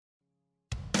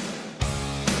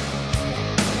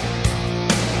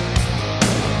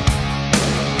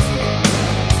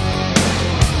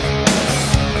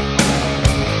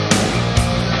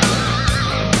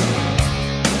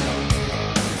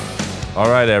All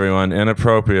right, everyone.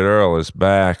 Inappropriate Earl is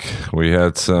back. We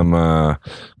had some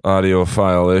audio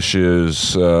file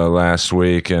issues last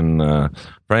week, and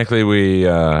frankly,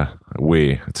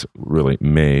 it's really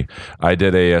me. I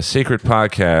did a secret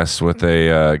podcast with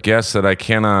a guest that I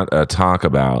cannot talk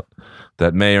about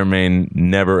that may or may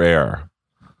never air.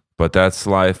 But that's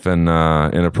life in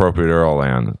Inappropriate Earl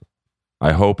land.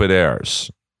 I hope it airs.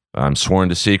 I'm sworn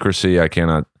to secrecy. I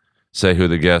cannot say who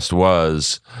the guest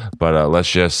was, but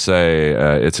let's just say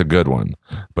it's a good one.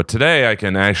 But today I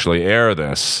can actually air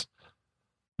this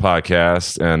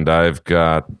podcast, and I've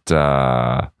got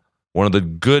one of the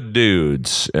good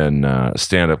dudes in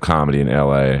stand-up comedy in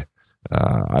LA.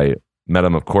 I met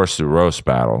him, of course, through Roast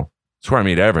Battle. It's where I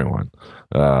meet everyone.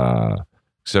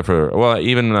 Except for, well,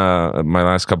 even my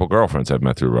last couple girlfriends I've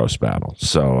met through Roast Battle.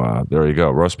 So there you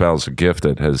go. Roast Battle is a gift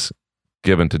that has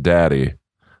given to Daddy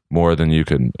more than you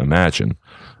can imagine.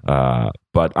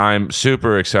 But I'm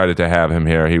super excited to have him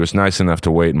here. He was nice enough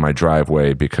to wait in my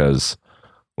driveway because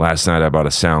last night I bought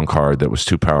a sound card that was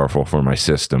too powerful for my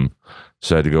system.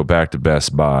 So I had to go back to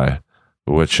Best Buy,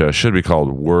 which should be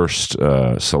called Worst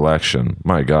Selection.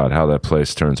 My God, how that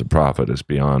place turns a profit is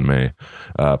beyond me.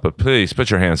 But please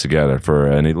put your hands together for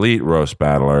an elite roast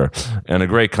battler and a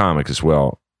great comic as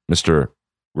well, Mr.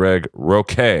 Greg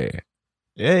Roquet.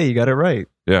 Yeah, you got it right.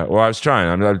 Yeah, well, I was trying.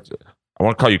 I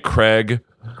want to call you Craig,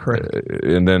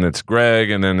 and then it's Greg,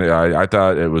 and then I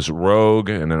thought it was Rogue,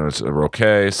 and then it's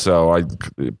Roquet.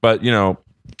 But you know,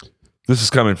 this is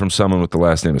coming from someone with the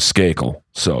last name of Skakel,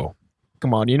 so.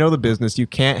 Come on, you know the business. You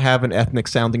can't have an ethnic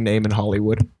sounding name in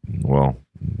Hollywood. Well,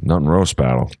 not in Roast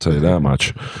Battle, I'll tell you that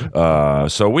much.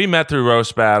 So we met through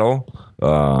Roast Battle.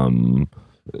 Tell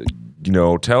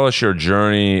us your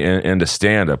journey into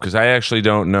stand-up, because I actually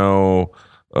don't know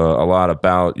a lot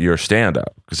about your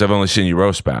stand-up, because I've only seen you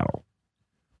Roast Battle.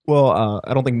 Well,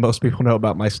 I don't think most people know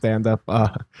about my stand-up.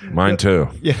 Mine too.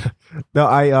 Yeah.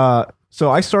 No, so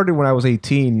I started when I was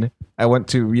 18. I went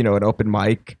to, an open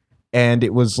mic, and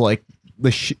it was like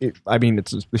it's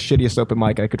the shittiest open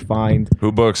mic I could find.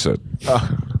 Who books it? I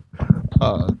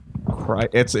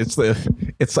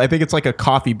think it's like a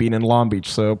Coffee Bean in Long Beach,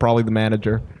 so probably the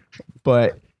manager.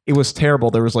 But it was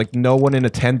terrible. There was like no one in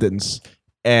attendance,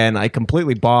 and I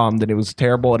completely bombed, and it was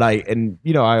terrible. And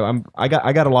I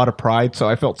got a lot of pride, so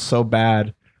I felt so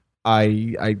bad.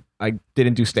 I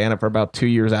didn't do stand up for about 2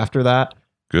 years after that.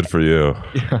 Good for you.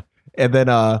 Yeah, and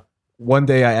then one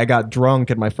day I got drunk,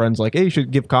 and my friend's like, "Hey, you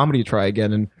should give comedy a try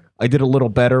again." And I did a little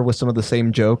better with some of the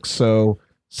same jokes. So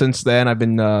since then, I've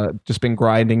been just been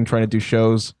grinding, trying to do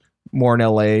shows more in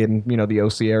LA and the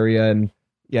OC area. And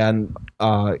yeah, and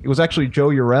it was actually Joe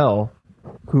Urell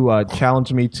who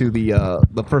challenged me to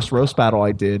the first roast battle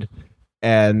I did.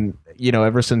 And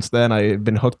ever since then, I've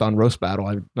been hooked on Roast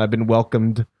Battle. I've been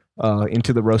welcomed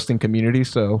into the roasting community.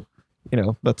 So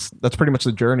that's pretty much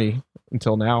the journey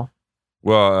until now.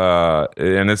 Well,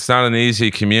 and it's not an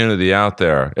easy community out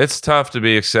there. It's tough to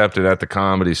be accepted at the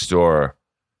Comedy Store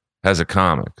as a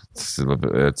comic. It's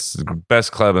the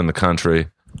best club in the country,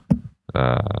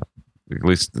 at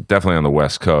least definitely on the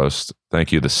West Coast.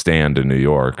 Thank you, The Stand in New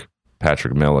York.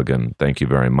 Patrick Milligan, thank you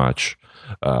very much.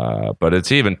 But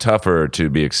it's even tougher to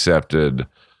be accepted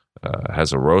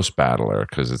as a roast battler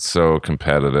because it's so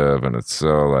competitive and it's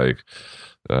so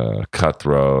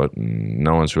cutthroat, and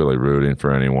no one's really rooting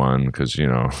for anyone because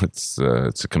it's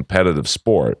a competitive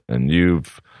sport, and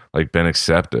you've been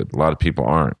accepted. A lot of people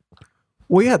aren't.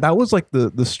 Well, yeah, that was like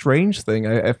the strange thing.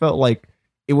 I felt like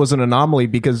it was an anomaly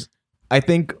because I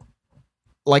think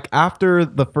after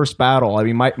the first battle, I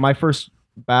mean, my first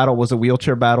battle was a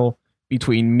wheelchair battle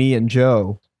between me and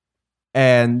Joe,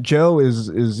 and Joe is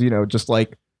just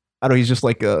like, I don't know, he's just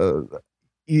like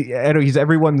he's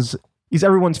everyone's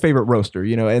favorite roaster,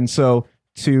 and so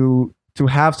to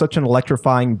have such an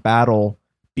electrifying battle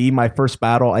be my first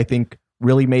battle, I think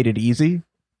really made it easy.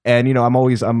 And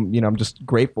I'm just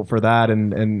grateful for that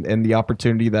and the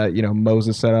opportunity that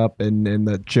Moses set up and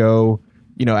that Joe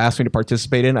asked me to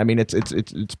participate in. I mean,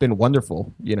 it's been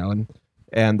wonderful,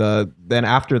 and then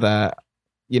after that,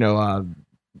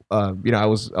 I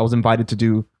was invited to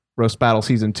do Roast Battle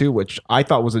Season 2, which I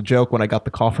thought was a joke when I got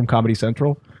the call from Comedy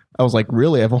Central. I was like,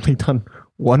 really? I've only done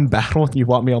one battle and you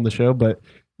want me on the show? But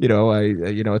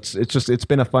it's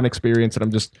been a fun experience, and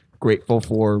I'm just grateful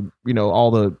for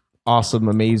all the awesome,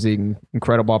 amazing,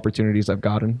 incredible opportunities I've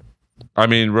gotten. I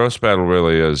mean, Roast Battle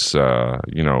really is,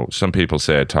 some people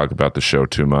say I talk about the show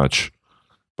too much,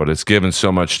 but it's given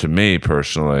so much to me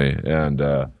personally. And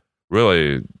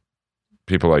really,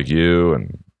 people like you,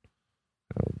 and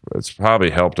it's probably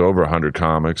helped over 100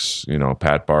 comics.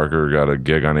 Pat Barker got a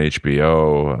gig on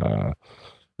HBO.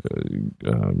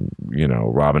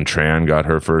 Robin Tran got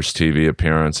her first TV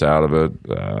appearance out of it.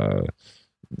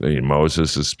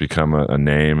 Moses has become a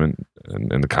name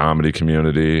in the comedy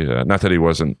community. Not that he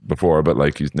wasn't before, but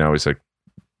like he's like,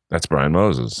 that's Brian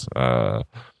Moses. The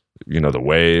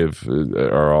Wave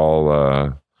are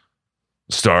all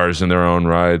stars in their own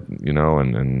right,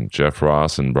 and Jeff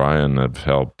Ross and Brian have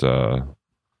helped a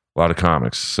lot of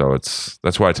comics. So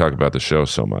that's why I talk about the show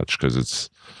so much, because it's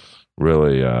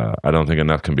really, I don't think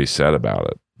enough can be said about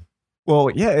it. Well,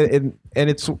 yeah, and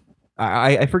it's,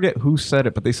 I forget who said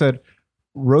it, but they said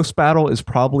Roast Battle is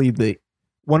probably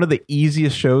one of the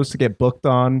easiest shows to get booked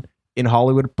on in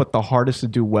Hollywood, but the hardest to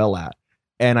do well at.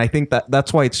 And I think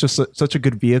that's why it's just such a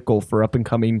good vehicle for up and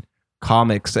coming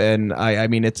comics. And I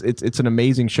mean, it's an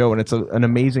amazing show, and it's an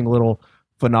amazing little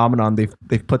phenomenon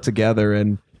they've put together.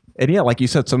 And yeah, like you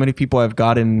said, so many people have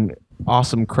gotten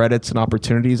awesome credits and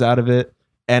opportunities out of it.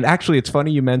 And actually, it's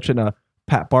funny you mentioned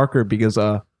Pat Barker, because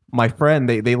my friend,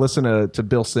 they listen to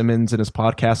Bill Simmons and his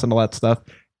podcast and all that stuff.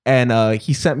 And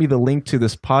he sent me the link to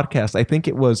this podcast. I think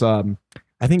it was, I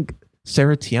think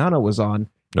Sarah Tiana was on.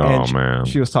 Man.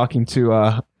 She was talking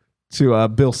to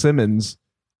Bill Simmons,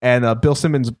 and Bill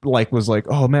Simmons was like,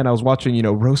 oh man, I was watching,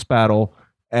 Roast Battle,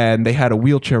 and they had a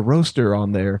wheelchair roaster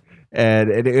on there.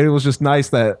 And it was just nice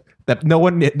that no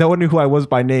one knew who I was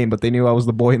by name, but they knew I was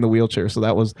the boy in the wheelchair. So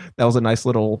that was a nice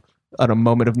little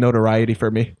moment of notoriety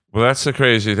for me. Well, that's the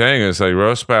crazy thing, is like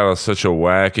Roast Battle is such a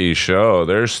wacky show.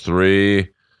 There's 3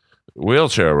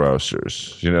 wheelchair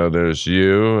roasters. There's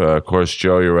you, of course,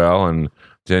 Joe Urell, and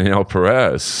Danielle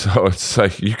Perez. So it's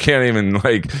like you can't even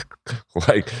like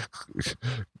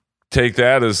take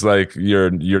that as like your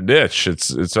niche.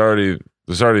 It's already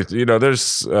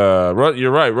there's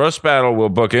you're right. Roast Battle will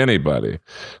book anybody.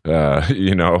 Like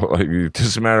it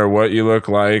doesn't matter what you look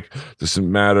like.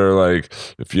 Doesn't matter like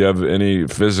if you have any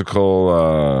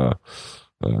physical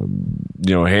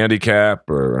handicap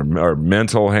or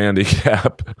mental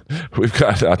handicap. We've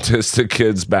got autistic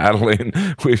kids battling.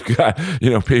 We've got,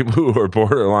 people who are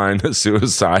borderline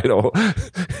suicidal.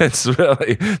 It's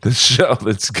really the show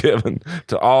that's given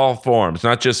to all forms,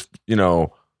 not just,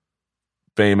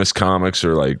 famous comics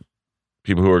or like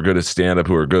people who are good at stand-up,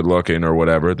 who are good looking or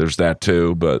whatever. There's that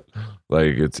too, but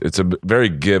like it's a very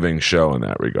giving show in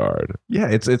that regard. Yeah,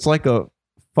 it's like a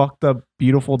fucked up,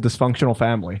 beautiful, dysfunctional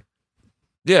family.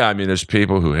 Yeah, I mean, there's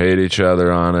people who hate each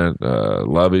other on it,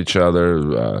 love each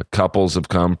other. Couples have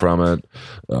come from it.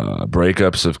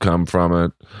 Breakups have come from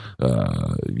it.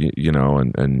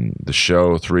 And the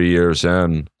show 3 years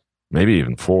in, maybe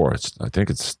even 4. I think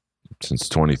it's since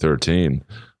 2013.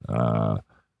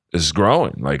 Is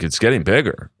growing. Like it's getting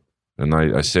bigger, and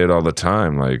I say it all the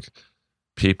time. Like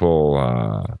people,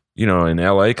 in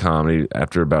LA comedy,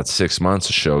 after about 6 months,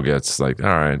 the show gets like, all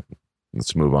right,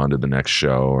 let's move on to the next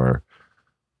show, or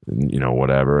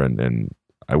whatever. And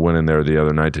I went in there the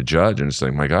other night to judge, and it's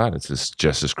like, my God, it's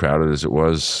just as crowded as it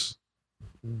was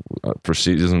for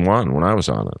season 1 when I was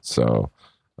on it. So,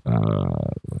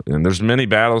 and there's many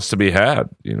battles to be had.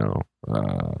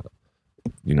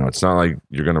 It's not like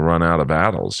you're going to run out of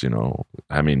battles.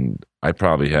 I mean, I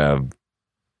probably have,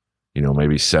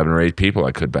 maybe 7 or 8 people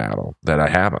I could battle that I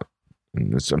haven't.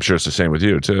 And I'm sure it's the same with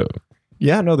you too.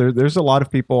 Yeah, no, there's a lot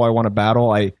of people I want to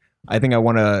battle. I think I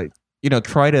want to.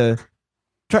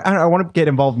 I want to get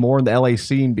involved more in the LA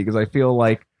scene, because I feel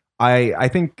like I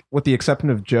think with the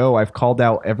exception of Joe, I've called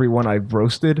out everyone I've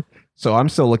roasted. So I'm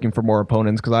still looking for more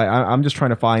opponents, because I'm just trying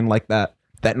to find like that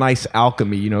nice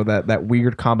alchemy, that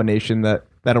weird combination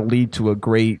that'll lead to a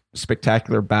great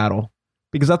spectacular battle,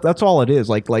 because that's all it is.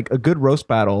 Like a good roast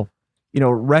battle,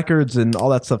 records and all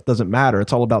that stuff doesn't matter.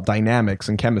 It's all about dynamics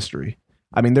and chemistry.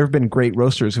 I mean, there have been great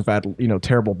roasters who've had,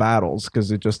 terrible battles because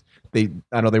they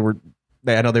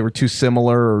were too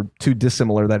similar or too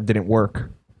dissimilar that it didn't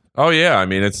work. Oh yeah, I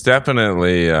mean, it's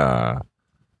definitely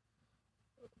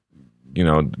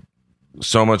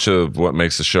so much of what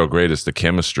makes the show great is the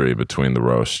chemistry between the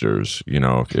roasters.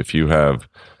 If you have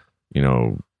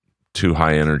 2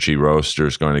 high energy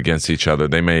roasters going against each other,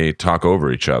 they may talk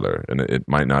over each other, and it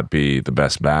might not be the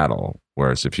best battle.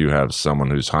 Whereas if you have someone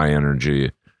who's high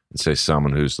energy, say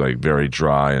someone who's like very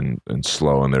dry and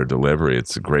slow in their delivery,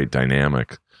 it's a great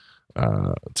dynamic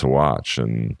to watch.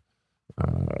 And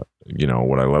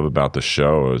what I love about the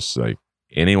show is like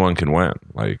anyone can win,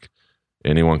 like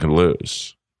anyone can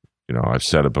lose. I've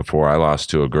said it before. I lost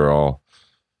to a girl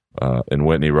in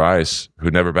Whitney Rice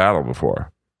who never battled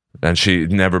before, and she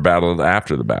never battled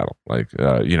after the battle. Like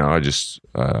I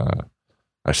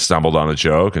stumbled on a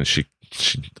joke, and she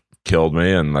killed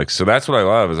me. And like, so that's what I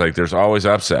love, is like there's always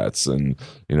upsets. And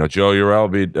Joe Urell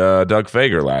beat Doug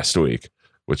Fager last week.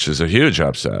 which is a huge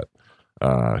upset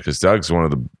because Doug's one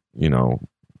of the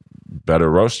better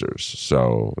roasters.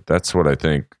 So that's what I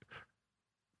think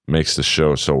makes the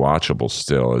show so watchable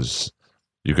still, is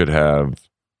you could have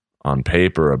on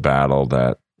paper a battle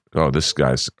that, this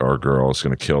guy's or girl is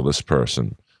going to kill this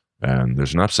person, and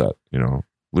there's an upset.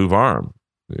 Lou Varm,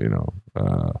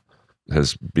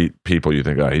 has beat people you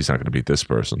think, he's not going to beat this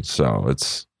person. So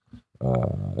it's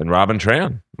and Robin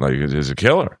Tran, is a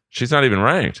killer. She's not even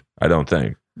ranked, I don't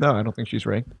think. No, I don't think she's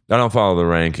ranked. I don't follow the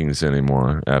rankings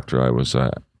anymore after I was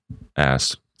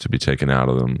asked to be taken out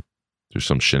of them through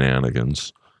some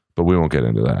shenanigans, but we won't get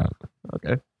into that.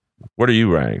 Okay. What are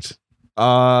you ranked?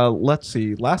 Let's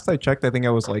see. Last I checked, I think I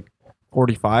was like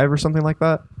 45 or something like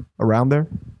that, around there.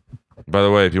 By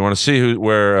the way, if you want to see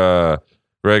where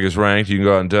Greg is ranked, you can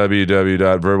go on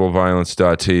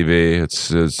www.verbalviolence.tv. It's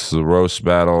the roast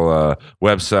battle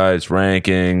websites,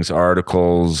 rankings,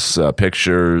 articles,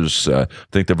 pictures. I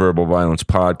think the Verbal Violence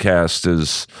podcast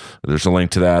there's a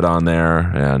link to that on there,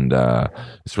 and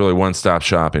it's really one-stop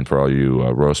shopping for all you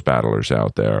roast battlers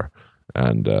out there.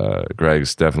 And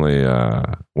Greg's definitely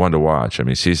one to watch. I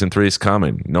mean, season 3 is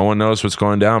coming. No one knows what's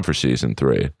going down for season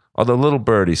 3. Although little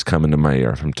birdies come into my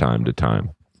ear from time to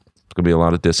time. There's going to be a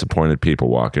lot of disappointed people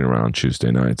walking around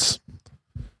Tuesday nights.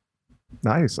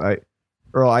 Nice.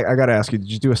 Earl, I got to ask you, did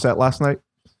you do a set last night?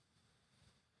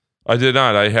 I did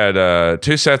not. I had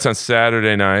 2 sets on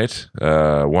Saturday night,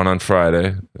 1 on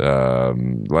Friday.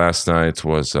 Last night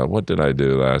was, what did I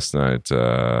do last night?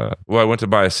 I went to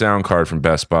buy a sound card from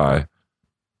Best Buy.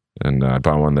 And I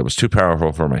bought one that was too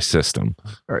powerful for my system.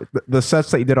 All right. The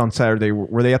sets that you did on Saturday,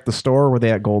 were they at the store or were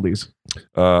they at Goldie's?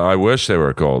 I wish they were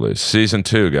at Goldie's. Season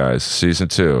 2, guys. Season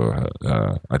 2.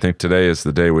 I think today is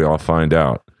the day we all find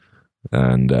out.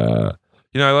 And, I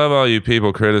love all you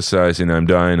people criticizing I'm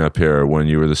Dying Up Here when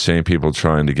you were the same people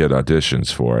trying to get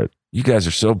auditions for it. You guys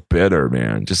are so bitter,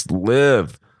 man. Just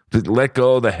live. Just let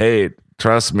go of the hate.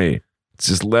 Trust me.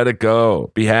 Just let it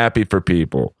go. Be happy for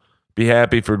people. Be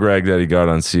happy for Greg that he got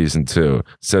on season 2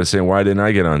 instead of saying, why didn't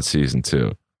I get on season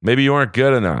 2? Maybe you weren't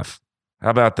good enough. How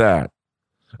about that?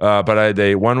 But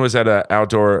one was at an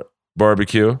outdoor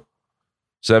barbecue.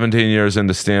 17 years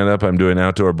into stand-up, I'm doing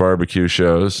outdoor barbecue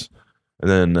shows. And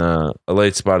then a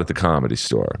late spot at the Comedy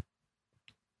Store.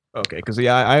 Okay, because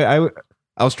I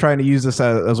was trying to use this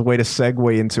as a way to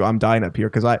segue into I'm Dying Up Here,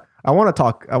 because I want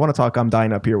to talk I'm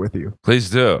Dying Up Here with you. Please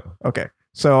do. Okay,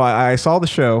 so I saw the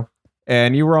show.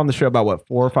 And you were on the show about, what,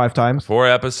 4 or 5 times? 4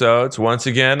 episodes. Once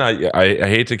again, I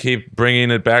hate to keep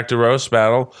bringing it back to Roast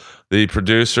Battle. The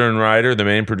producer and writer, the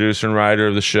main producer and writer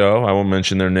of the show, I won't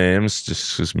mention their names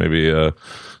just because maybe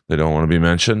they don't want to be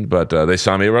mentioned, but they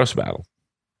saw me at Roast Battle.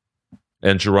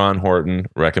 And Jerron Horton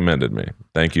recommended me.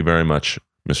 Thank you very much,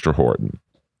 Mr. Horton.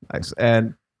 Nice.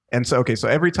 And so, okay, so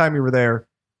every time you were there,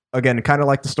 again, kind of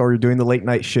like the story, you're doing the late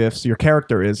night shifts. Your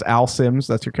character is Al Sims.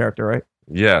 That's your character, right?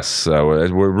 Yes,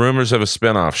 rumors of a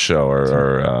spinoff show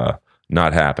are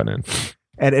not happening.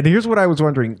 And here's what I was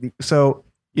wondering. So,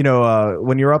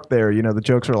 when you're up there, the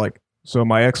jokes are like, so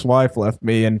my ex-wife left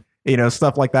me, and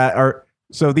stuff like that.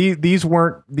 So these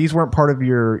weren't part of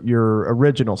your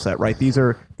original set, right? These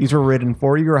were written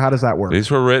for you, or how does that work?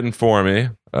 These were written for me,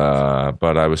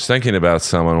 but I was thinking about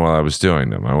someone while I was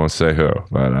doing them. I won't say who,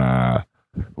 but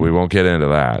we won't get into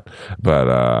that. But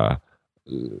I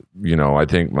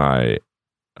think my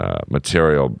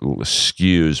material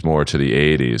skews more to the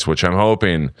 80s, which I'm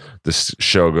hoping this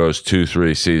show goes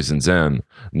 2-3 seasons in,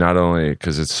 not only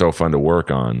because it's so fun to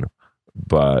work on,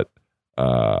 but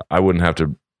I wouldn't have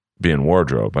to be in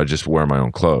wardrobe. I just wear my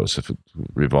own clothes if it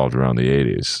revolved around the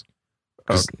 80s.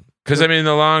 Because I mean,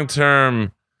 the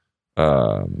long-term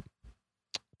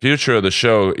future of the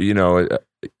show,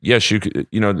 yes, you could,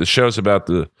 the show's about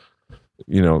the,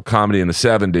 comedy in the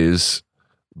 70s,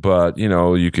 but,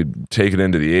 you could take it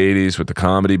into the 80s with the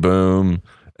comedy boom,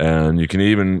 and you can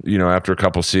even, after a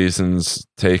couple seasons,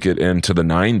 take it into the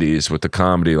 90s with the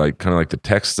comedy, kind of like the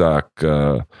tech stock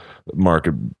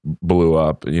market blew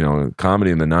up.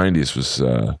 Comedy in the 90s was,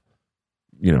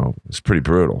 it's pretty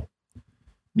brutal.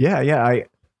 Yeah.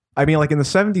 I mean, like in the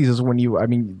 70s is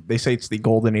when they say it's the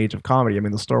golden age of comedy. I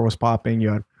mean, the store was popping.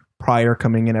 You had Pryor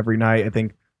coming in every night. I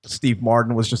think Steve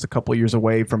Martin was just a couple years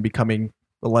away from becoming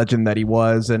the legend that he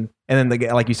was. And then,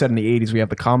 like you said, in the 80s, we have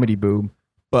the comedy boom.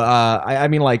 But I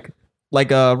mean,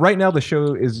 right now the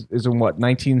show is in what,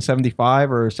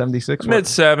 1975 or 76? Mid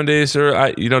 70s,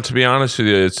 or to be honest with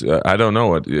you, it's I don't know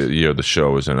what year the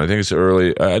show was in. I think it's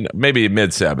early, maybe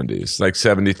mid 70s, like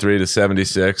 73 to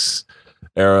 76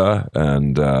 era,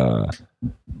 and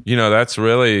that's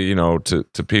really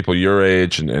to people your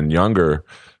age and younger.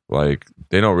 like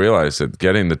they don't realize that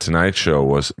getting the Tonight Show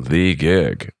was the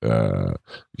gig.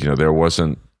 There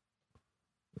wasn't,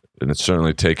 and it's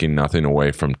certainly taking nothing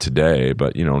away from today,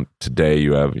 but today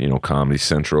you have Comedy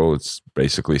Central. It's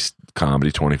basically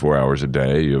comedy 24 hours a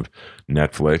day. You have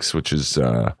Netflix, which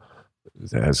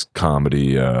has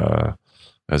comedy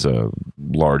as a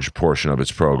large portion of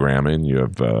its programming. You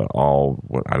have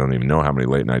I don't even know how many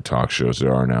late night talk shows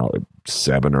there are now,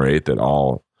 7 or 8 that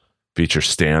all feature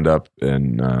stand up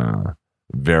in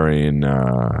varying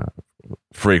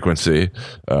frequency,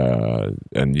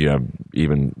 and you have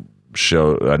even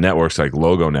show networks like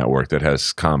Logo Network that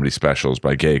has comedy specials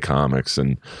by gay comics,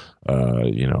 and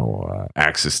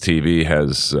Access TV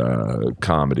has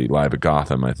comedy live at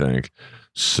Gotham, I think.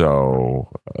 So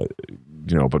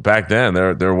but back then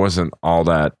there wasn't all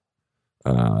that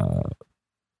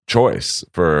choice.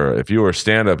 For if you were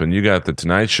stand up and you got the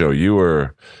Tonight Show, you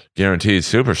were guaranteed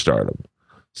superstardom.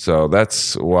 So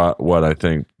that's what I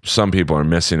think some people are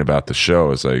missing about the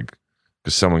show, is like,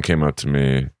 because someone came up to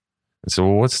me and said,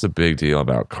 well, what's the big deal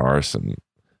about Carson?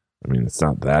 I mean, it's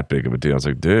not that big of a deal. I was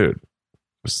like, dude, it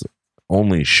was the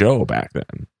only show back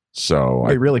then. So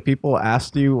Wait, really? People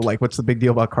asked you, like, what's the big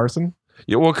deal about Carson?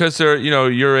 Yeah, well, because they're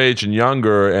your age and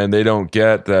younger, and they don't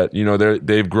get that.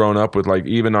 They've grown up with, like,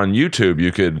 even on YouTube,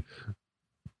 you could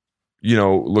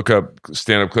look up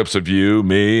stand-up clips of you,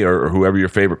 me, or whoever your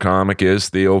favorite comic is,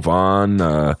 Theo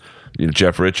Vaughn,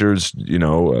 Jeff Richards,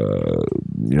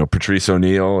 Patrice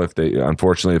O'Neill, if they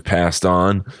unfortunately have passed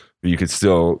on. You could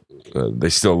still they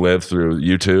still live through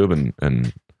YouTube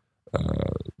and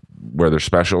where their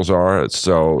specials are.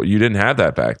 So you didn't have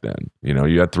that back then.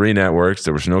 You had 3 networks.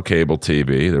 There was no cable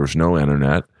TV. There was no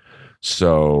internet.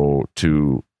 So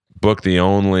to book the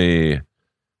only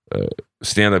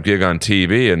stand-up gig on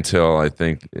TV until, I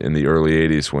think, in the early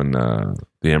 80s, when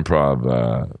the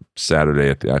Improv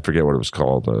Saturday I forget what it was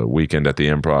called, Weekend at the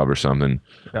Improv or something,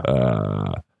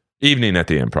 Evening at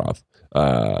the Improv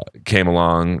came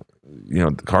along.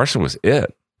 Carson was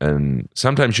it. And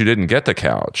sometimes you didn't get the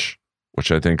couch,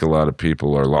 which I think a lot of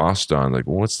people are lost on. Like,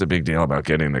 well, what's the big deal about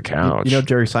getting the couch?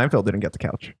 Jerry Seinfeld didn't get the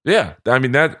couch. Yeah. I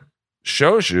mean, that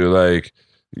shows you, like,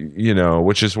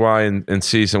 which is why in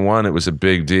season 1, it was a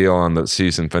big deal on the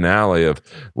season finale of,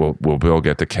 will Bill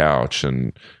get the couch?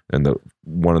 And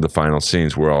one of the final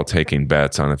scenes, we're all taking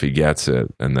bets on if he gets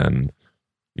it. And then,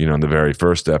 in the very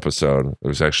first episode, it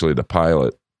was actually the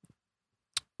pilot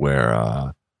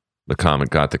where the comic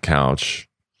got the couch,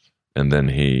 and then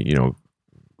he,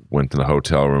 went to the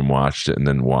hotel room, watched it, and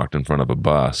then walked in front of a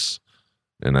bus.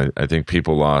 And I think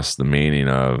people lost the meaning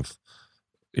of,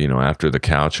 after the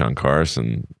couch on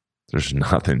Carson, there's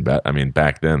nothing better. I mean,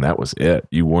 back then, that was it.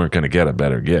 You weren't going to get a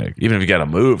better gig. Even if you got a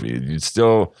movie, you'd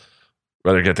still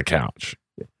rather get the couch.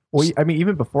 Well, I mean,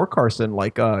 even before Carson,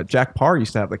 like Jack Parr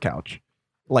used to have the couch.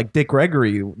 Like Dick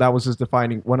Gregory, that was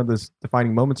one of the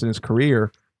defining moments in his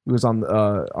career. He was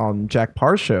on Jack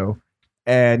Parr's show,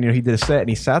 and he did a set, and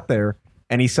he sat there,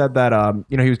 and he said that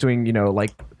he was doing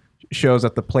like shows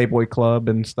at the Playboy Club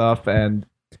and stuff, and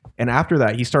after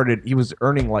that he was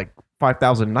earning like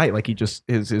 $5,000 a night, like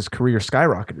his career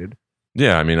skyrocketed.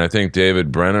 Yeah, I mean, I think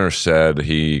David Brenner said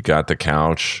he got the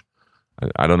couch.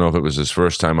 I don't know if it was his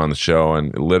first time on the show,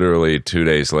 and literally 2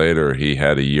 days later he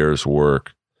had a year's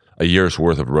worth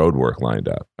of road work lined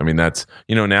up. I mean, that's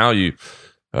now you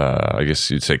I guess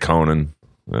you'd say Conan.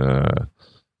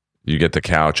 You get the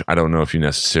couch. I don't know if you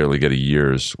necessarily get a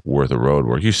year's worth of road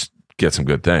work. You get some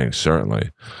good things,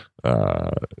 certainly.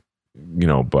 But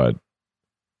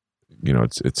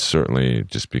it's certainly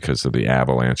just because of the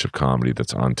avalanche of comedy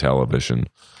that's on television.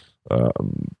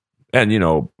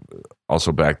 And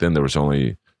also back then there was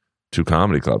only 2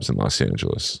 comedy clubs in Los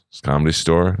Angeles: it's Comedy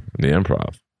Store and the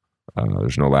Improv.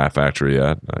 There's no Laugh Factory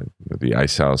yet. The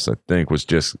Ice House, I think, was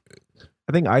just.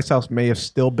 I think Ice House may have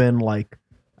still been like.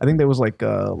 I think there was like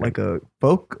a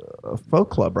folk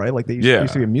club, right? Like they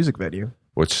used to be a music venue.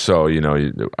 Which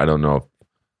I don't know if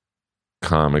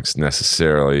comics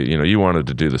necessarily. You wanted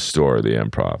to do the Store, the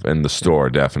Improv, and the Store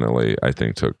definitely, I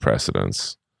think, took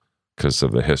precedence because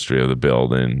of the history of the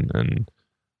building and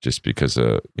just because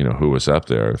of who was up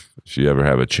there. If you ever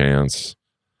have a chance,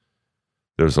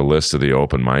 there was a list of the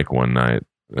open mic one night.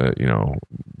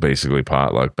 Basically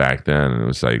potluck back then, and it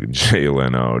was like Jay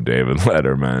Leno, David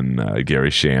Letterman,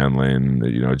 Gary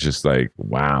Shandling. Just like,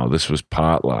 wow, this was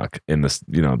potluck. In this,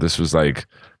 this was like,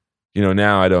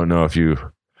 now I don't know if you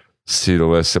see the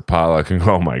list of potluck and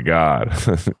go, oh my god,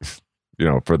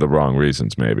 for the wrong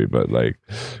reasons maybe, but like,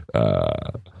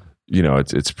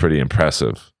 it's pretty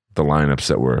impressive the lineups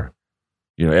that were,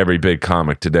 every big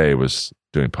comic today was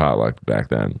doing potluck back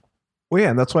then. Well, yeah,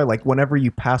 and that's why like whenever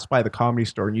you pass by the Comedy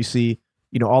Store and you see,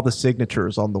 all the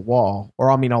signatures on the wall,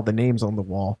 or I mean all the names on the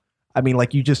wall, I mean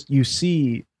like you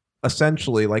see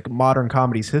essentially like modern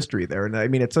comedy's history there. And I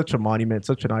mean it's such a monument,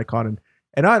 such an icon,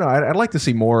 and I don't know, I'd like to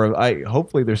see more of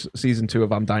hopefully there's season 2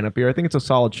 of I'm Dying Up Here. I think it's a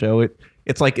solid show.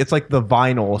 It's like the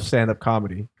Vinyl of stand-up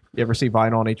comedy. You ever see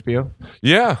Vinyl on HBO?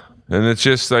 Yeah. And it's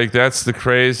just like, that's the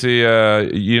crazy,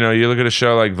 you look at a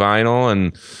show like Vinyl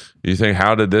and you think,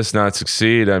 how did this not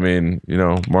succeed? I mean,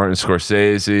 Martin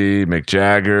Scorsese, Mick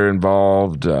Jagger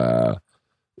involved,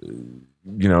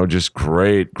 just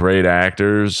great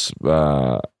actors.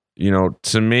 To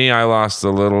me, I lost a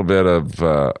little bit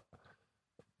of,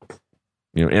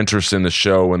 interest in the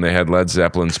show when they had Led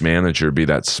Zeppelin's manager be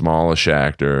that smallish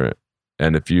actor.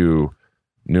 And if you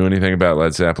knew anything about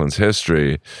Led Zeppelin's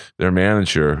history, their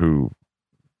manager, who,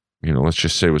 let's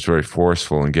just say was very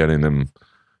forceful in getting them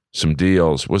some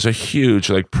deals, was a huge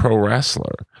like pro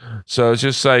wrestler. So it's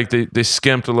just like they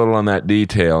skimped a little on that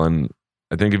detail. And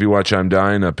I think if you watch I'm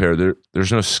Dying Up Here,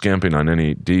 there's no skimping on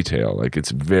any detail. Like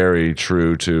it's very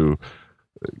true to,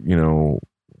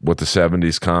 what the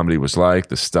 70s comedy was like,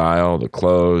 the style, the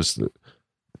clothes,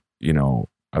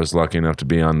 I was lucky enough to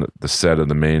be on the set of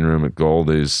the main room at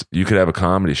Goldie's. You could have a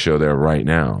comedy show there right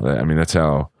now. I mean, that's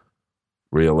how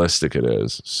realistic it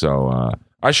is. So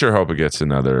I sure hope it gets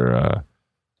another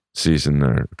season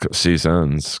or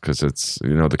seasons, because it's,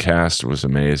 the cast was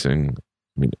amazing.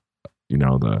 I mean,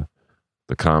 the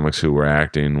comics who were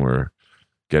acting were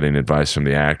getting advice from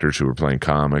the actors who were playing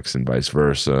comics and vice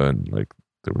versa. And like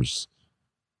there was,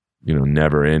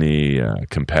 never any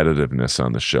competitiveness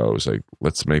on the show. It was like,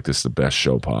 let's make this the best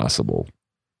show possible.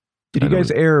 Did you guys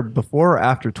air before or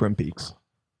after Twin Peaks?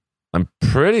 I'm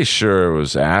pretty sure it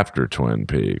was after Twin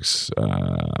Peaks.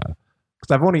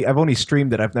 Because I've only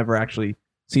streamed it. I've never actually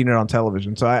seen it on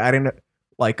television. So I didn't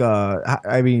like.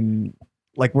 I mean,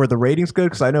 like, were the ratings good?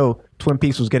 Because I know Twin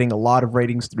Peaks was getting a lot of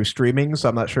ratings through streaming. So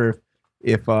I'm not sure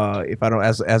if I don't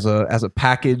as a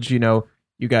package, you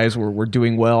guys were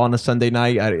doing well on a Sunday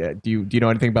night. Do you know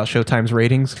anything about Showtime's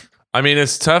ratings? I mean,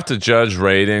 it's tough to judge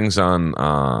ratings on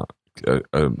a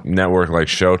network like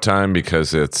Showtime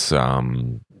because it's,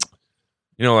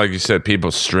 like you said, people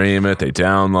stream it, they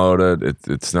download it.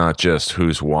 It's not just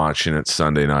who's watching it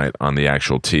Sunday night on the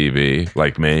actual TV,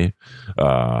 like me.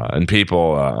 And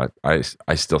people, I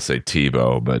still say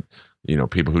TiVo, but,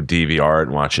 people who DVR it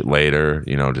and watch it later,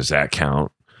 does that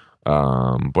count?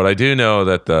 But I do know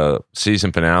that the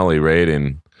season finale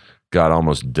rating got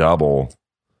almost double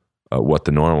what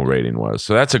the normal rating was.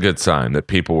 So that's a good sign that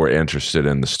people were interested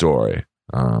in the story.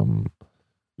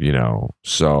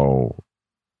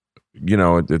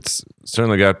 It's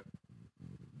certainly got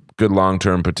good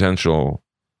long-term potential,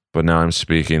 but now I'm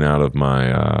speaking out of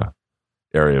my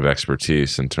area of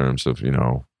expertise in terms of,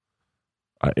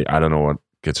 I don't know what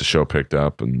gets a show picked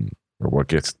up or what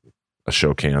gets a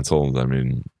show canceled. I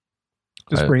mean,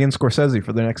 just bring in Scorsese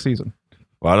for the next season.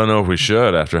 Well, I don't know if we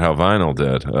should after how Vinyl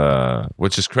did,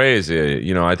 which is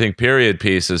crazy. I think period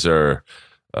pieces are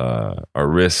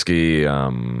risky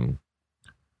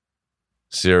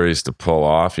series to pull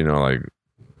off. Like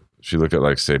if you look at,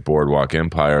 like, say, Boardwalk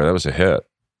Empire, that was a hit.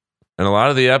 And a lot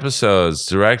of the episodes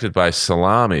directed by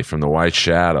Salami from The White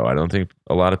Shadow. I don't think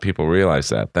a lot of people realize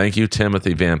that. Thank you,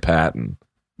 Timothy Van Patten.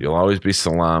 You'll always be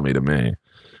Salami to me.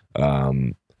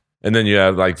 And then you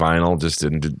have, like, Vinyl just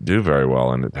didn't do very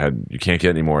well, and you can't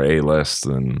get any more A-list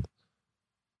than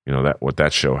what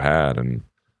that show had, and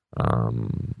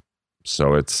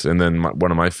so it's, and then one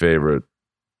of my favorite.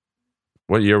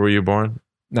 What year were you born?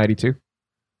 92.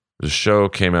 The show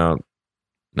came out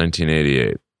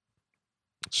 1988.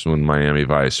 It's when Miami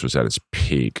Vice was at its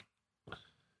peak,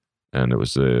 and it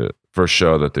was the first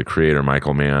show that the creator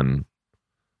Michael Mann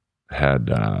had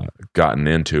gotten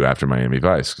into after Miami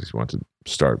Vice because he wanted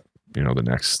to start, the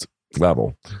next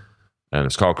level. And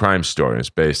it's called Crime Story. It's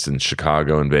based in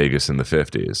Chicago and Vegas in the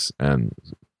 50s, and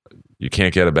you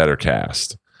can't get a better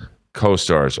cast.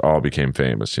 Co-stars all became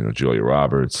famous, Julia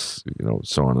Roberts,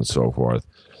 so on and so forth.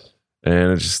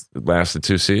 And it just lasted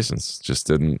 2 seasons. Just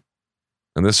didn't.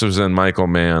 And this was when Michael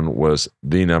Mann was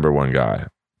the number one guy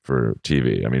for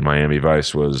TV. I mean, Miami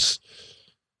Vice was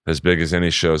as big as any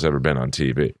show's ever been on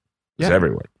TV. It's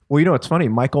everywhere. Well, it's funny.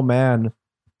 Michael Mann,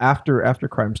 after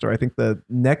Crime Story, I think the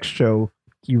next show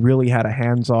he really had a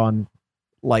hands-on,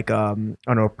 like, an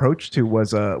approach to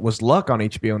was Luck on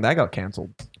HBO, and that got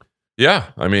canceled. Yeah,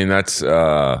 I mean, that's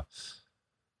well,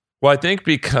 I think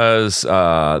because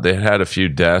they had a few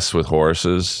deaths with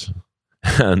horses,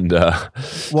 and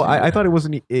well, I thought it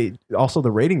wasn't. Also,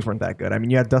 the ratings weren't that good. I mean,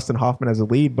 you had Dustin Hoffman as a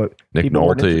lead, but Nick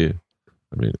Nolte.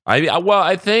 I mean,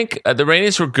 I think the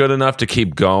ratings were good enough to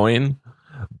keep going,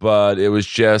 but it was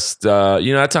just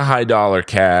that's a high dollar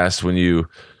cast when you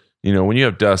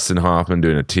have Dustin Hoffman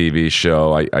doing a TV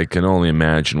show. I can only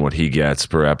imagine what he gets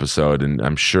per episode, and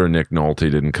I'm sure Nick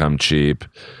Nolte didn't come cheap.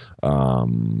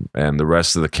 And the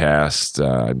rest of the cast,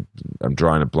 I'm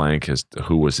drawing a blank as to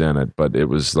who was in it, but it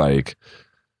was like,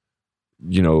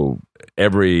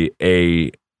 every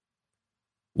A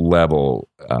level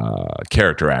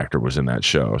character actor was in that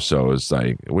show. So it's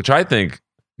like, which I think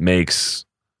makes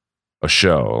a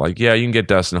show. Like, yeah, you can get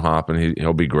Dustin Hoffman,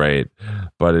 he'll be great,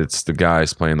 but it's the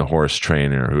guys playing the horse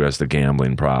trainer who has the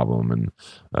gambling problem, and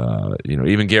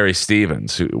even Gary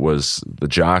Stevens, who was the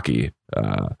jockey.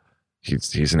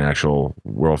 He's an actual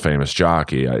world famous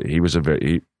jockey. He was a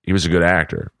good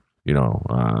actor. It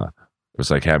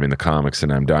was like having the comics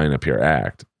and I'm Dying Up Here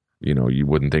act. You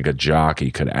wouldn't think a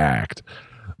jockey could act,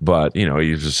 but he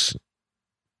was just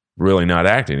really not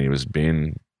acting. He was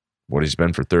being what he's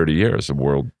been for 30 years, a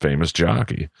world famous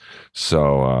jockey.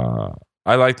 So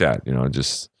I like that.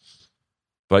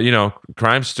 But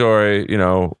Crime Story,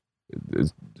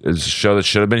 is a show that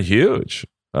should have been huge.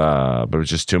 But it was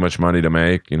just too much money to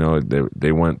make.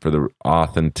 They went for the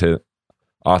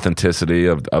authenticity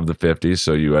of the 50s,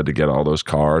 so you had to get all those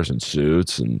cars and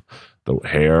suits and the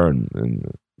hair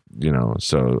and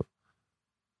so.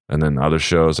 And then other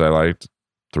shows I liked,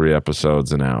 3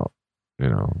 episodes and out.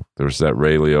 There was that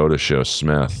Ray Liotta show,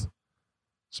 Smith.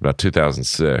 It's about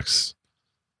 2006,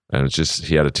 and it's just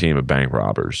he had a team of bank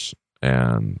robbers,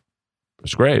 and it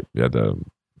was great. You had the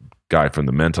guy from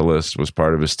The Mentalist was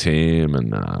part of his team,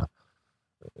 and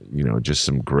just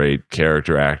some great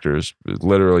character actors.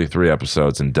 Literally 3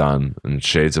 episodes and done. And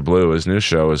Shades of Blue, his new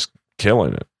show, is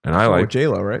killing it. And I like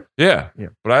J-Lo, right? Yeah,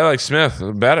 but I like Smith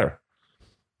better.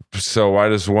 So why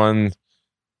does one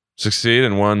succeed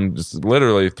and one just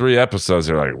literally 3 episodes?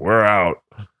 They're like, we're out.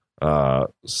 I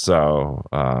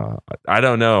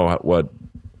don't know what.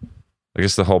 I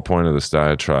guess the whole point of this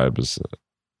diatribe is.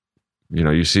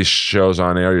 You see shows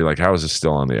on air, you're like, how is this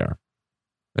still on the air?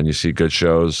 And you see good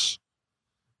shows,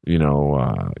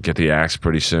 get the axe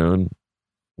pretty soon,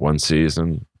 1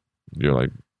 season. You're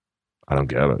like, I don't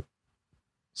get it.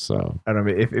 So I don't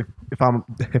know if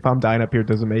I'm Dying Up Here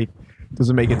doesn't make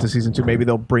it to season 2, maybe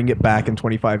they'll bring it back in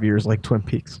 25 years like Twin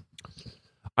Peaks.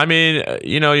 I mean,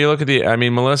 you look at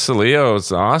Melissa Leo is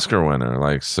the Oscar winner.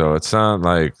 Like, so it's not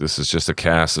like this is just a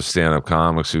cast of stand-up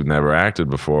comics who've never acted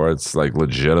before. It's like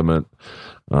legitimate,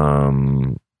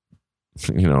 and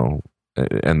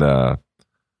the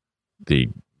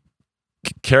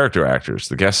character actors,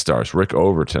 the guest stars, Rick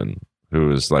Overton,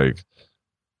 who is like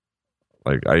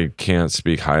I can't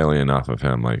speak highly enough of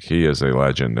him. Like, he is a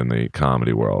legend in the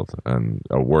comedy world and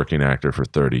a working actor for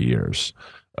 30 years.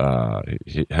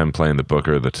 Him playing the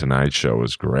Booker of the Tonight Show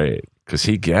was great because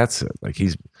he gets it. Like,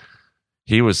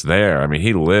 he was there. I mean,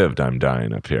 he lived I'm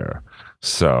Dying Up Here.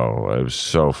 So it was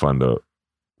so fun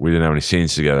we didn't have any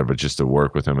scenes together, but just to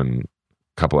work with him in a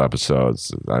couple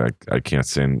episodes, I can't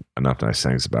say enough nice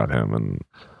things about him. And,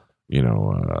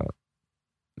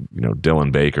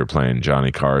 Dylan Baker playing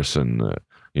Johnny Carson,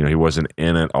 he wasn't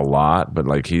in it a lot, but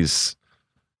like he's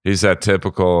that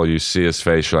typical, you see his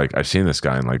face, you're like, I've seen this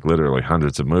guy in like literally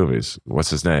hundreds of movies.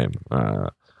 What's his name?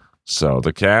 So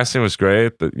the casting was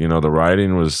great. The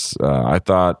writing was, I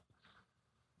thought,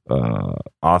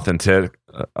 authentic.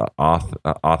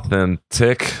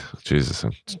 Jesus,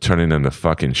 I'm turning into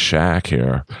fucking Shaq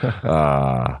here.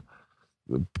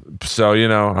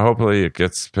 So, hopefully it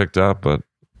gets picked up, but,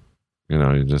 you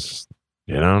don't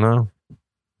know.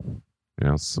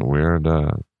 It's weird.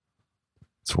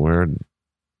 It's weird.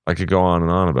 I could go on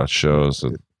and on about shows.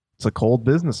 It's a cold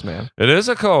business, man. It is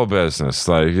a cold business.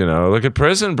 Like, look at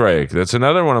Prison Break. That's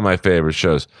another one of my favorite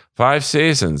shows. 5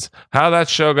 seasons. How that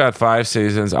show got 5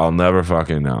 seasons, I'll never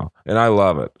fucking know. And I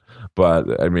love it.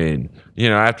 But, I mean,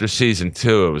 after season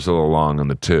 2, it was a little long in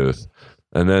the tooth.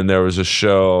 And then there was a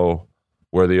show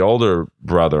where the older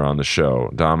brother on the show,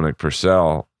 Dominic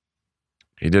Purcell,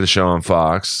 he did a show on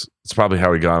Fox. It's probably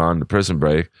how he got on to Prison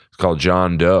Break. It's called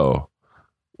John Doe,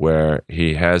 where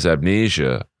he has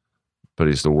amnesia, but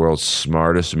he's the world's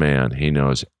smartest man. He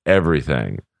knows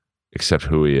everything except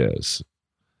who he is.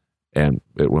 And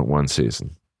it went 1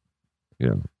 season.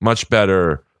 Much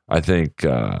better, I think,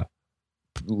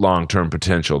 long-term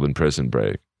potential than Prison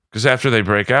Break. Because after they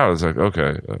break out, it's like,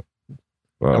 okay.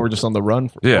 Now we're just on the run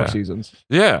for 4 seasons.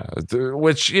 Yeah.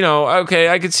 Which, okay,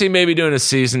 I could see maybe doing a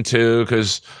season 2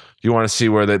 because you want to see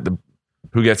where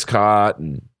who gets caught.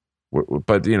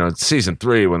 But, season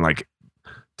 3, when like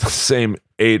the same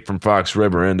 8 from Fox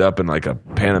River end up in like a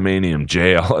Panamanian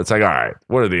jail, it's like, all right,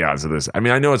 what are the odds of this? I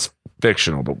mean, I know it's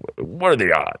fictional, but what are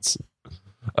the odds?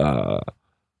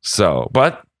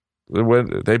 But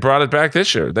when they brought it back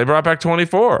this year, they brought back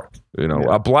 24.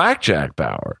 A Blackjack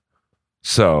Bauer.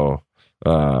 So,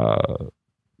 I've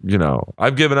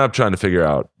given up trying to figure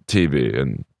out TV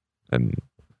and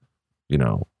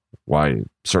why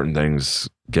certain things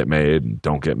get made and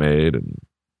don't get made, and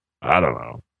I don't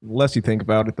know. The less you think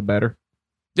about it, the better.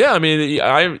 Yeah, I mean,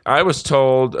 I was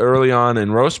told early on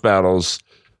in Roast Battles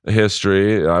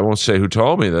history, I won't say who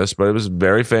told me this, but it was a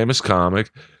very famous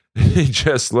comic. He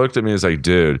just looked at me and was like,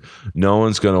 dude, no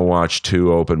one's going to watch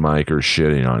two open micers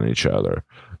shitting on each other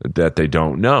that they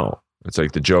don't know. It's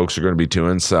like the jokes are going to be too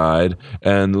inside.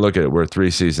 And look at it, we're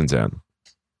 3 seasons in.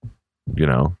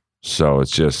 So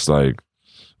it's just like,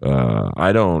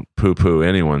 I don't poo-poo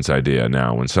anyone's idea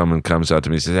now. When someone comes out to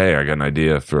me and says, hey, I got an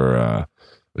idea for a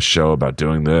show about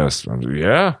doing this. I'm like,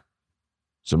 yeah,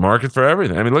 it's a market for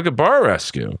everything. I mean, look at Bar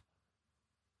Rescue.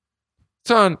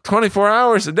 It's on 24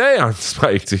 hours a day on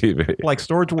Spike TV. Like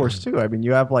Storage Wars too. I mean,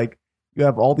 you have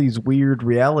all these weird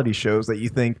reality shows that you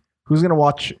think, who's gonna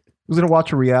watch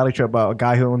a reality show about a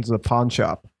guy who owns a pawn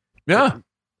shop? Yeah.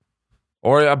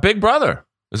 Or a Big Brother.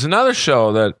 There's another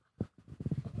show that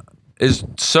is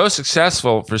so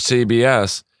successful for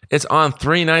CBS. It's on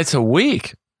 3 nights a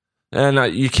week,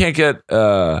 and you can't get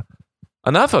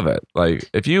enough of it. Like,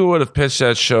 if you would have pitched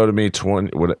that show to me,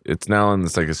 it's now in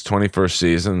its 21st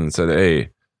season, and said, hey,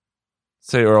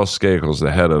 say Earl Skakel's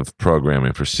the head of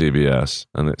programming for CBS,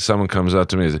 and someone comes up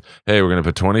to me and says, hey, we're going to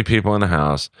put 20 people in the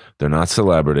house. They're not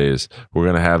celebrities. We're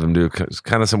going to have them do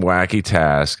kind of some wacky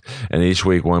task, and each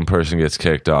week one person gets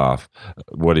kicked off.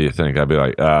 What do you think? I'd be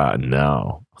like,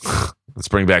 no. Let's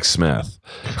bring back Smith.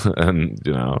 And,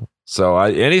 so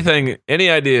any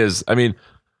ideas? I mean,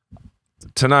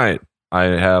 tonight, I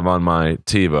have on my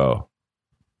TiVo,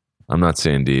 I'm not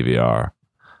saying DVR,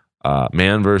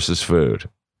 Man vs. Food.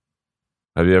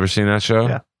 Have you ever seen that show?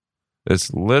 Yeah.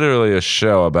 It's literally a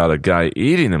show about a guy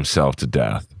eating himself to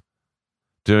death,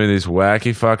 doing these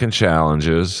wacky fucking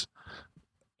challenges,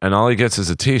 and all he gets is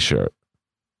a T-shirt.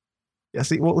 Yeah,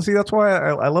 see, that's why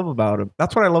I love about him.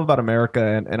 That's what I love about America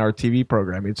and our TV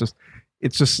programming.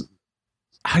 It's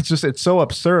so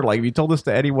absurd. Like, if you told this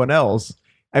to anyone else,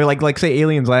 I mean, like say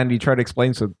Aliens Land, you try to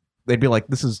explain, so they'd be like,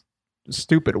 this is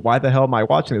stupid. Why the hell am I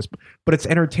watching this? But it's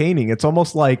entertaining. It's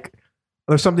almost like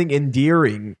there's something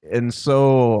endearing. And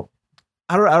so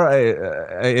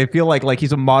I feel like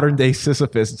he's a modern day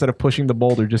Sisyphus. Instead of pushing the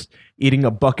boulder, just eating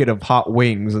a bucket of hot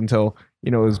wings until,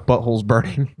 his butthole's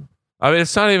burning. I mean,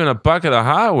 it's not even a bucket of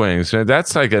hot wings.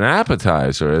 That's like an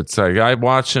appetizer. It's like, I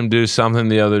watched him do something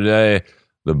the other day,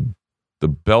 the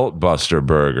Belt Buster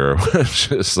burger,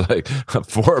 which is like a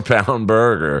 4-pound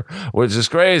burger, which is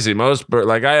crazy.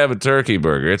 Like, I have a turkey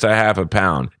burger. It's a half a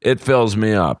pound. It fills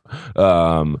me up.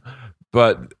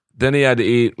 But then he had to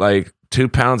eat like 2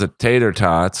 pounds of tater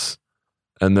tots,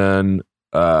 and then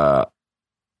there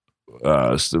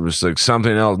was like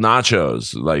something else,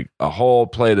 nachos, like a whole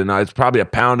plate of nachos, probably a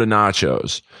pound of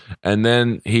nachos. And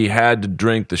then he had to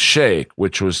drink the shake,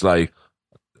 which was like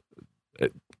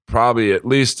probably at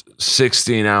least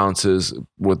 16 ounces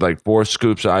with like 4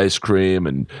 scoops of ice cream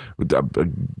and a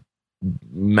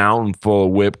mountain full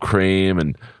of whipped cream.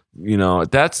 And,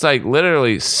 that's like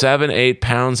literally 7-8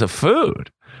 pounds of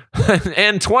food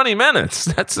and 20 minutes.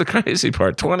 That's the crazy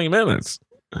part. 20 minutes.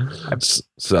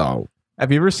 So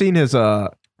have you ever seen his, I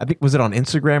think, was it on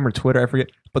Instagram or Twitter? I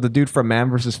forget. But the dude from Man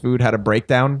vs. Food had a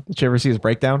breakdown. Did you ever see his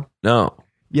breakdown? No.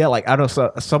 Yeah. Like, I don't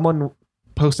know. Someone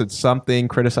posted something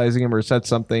criticizing him or said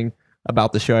something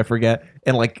about the show, I forget,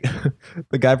 and like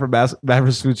the guy from Man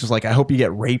vs. Food was like, I hope you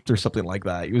get raped or something like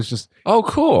that. He was just, oh,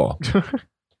 cool.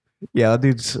 Yeah, that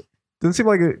dude's doesn't seem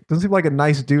like a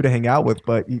nice dude to hang out with,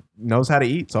 but he knows how to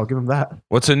eat, so I'll give him that.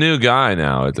 What's a new guy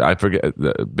now? I forget.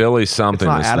 Billy something.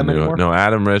 It's not Adam anymore? No,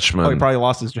 Adam Richmond. Oh, he probably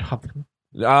lost his job.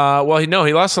 Well,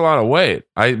 he lost a lot of weight.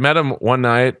 I met him one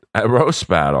night at Roast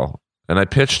Battle, and I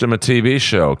pitched him a TV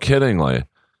show, kiddingly.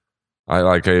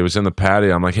 I was in the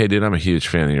patio. I'm like, hey, dude, I'm a huge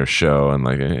fan of your show.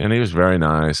 And he was very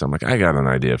nice. I'm like, I got an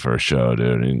idea for a show,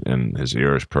 dude. And his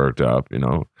ears perked up,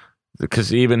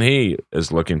 because even he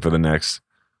is looking for the next,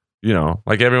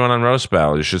 like everyone on Roast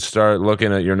Battle, you should start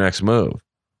looking at your next move.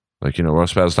 Like,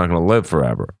 Roast Battle's not going to live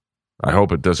forever. I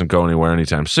hope it doesn't go anywhere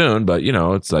anytime soon. But,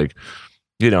 it's like,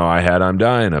 I had I'm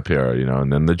Dying up here,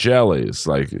 and then the jellies.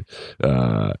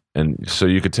 And so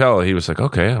you could tell he was like,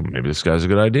 okay, maybe this guy's a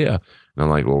good idea. And I'm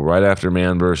like, well, right after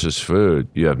Man versus Food,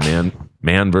 you have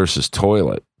Man versus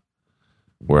Toilet,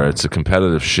 where it's a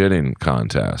competitive shitting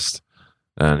contest.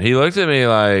 And he looked at me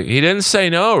like, he didn't say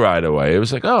no right away. He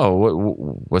was like,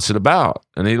 oh, what's it about?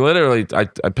 And he literally, I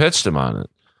pitched him on it.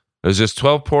 There's just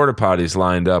 12 porta potties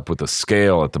lined up with a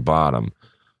scale at the bottom.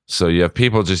 So you have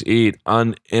people just eat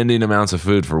unending amounts of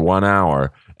food for 1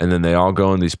 hour, and then they all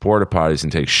go in these porta potties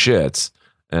and take shits,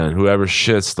 and whoever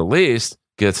shits the least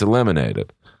gets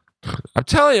eliminated. I'm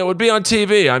telling you, it would be on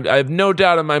TV. I have no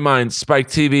doubt in my mind Spike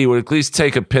TV would at least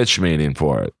take a pitch meeting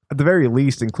for it. At the very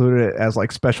least, included it as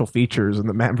like special features in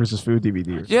the Man vs. Food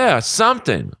DVD. Yeah,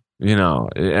 something,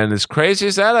 and as crazy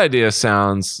as that idea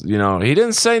sounds, he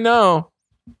didn't say no.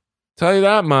 Tell you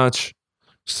that much.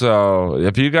 So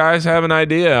if you guys have an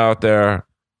idea out there,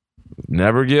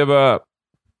 never give up,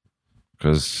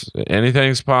 because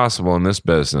anything's possible in this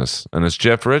business. And as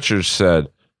Jeff Richards said,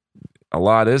 a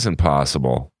lot isn't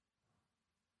possible.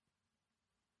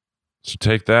 So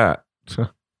take that.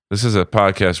 This is a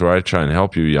podcast where I try and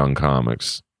help you young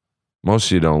comics. Most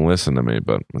of you don't listen to me,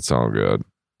 but it's all good.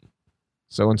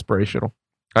 So inspirational.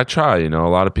 I try. A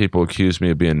lot of people accuse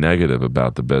me of being negative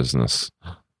about the business.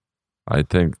 I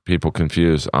think people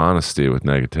confuse honesty with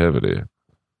negativity.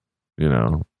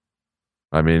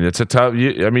 I mean, it's a tough.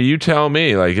 You tell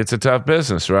me, like, it's a tough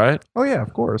business, right? Oh yeah,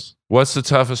 of course. What's the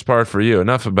toughest part for you?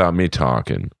 Enough about me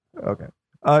talking. Okay.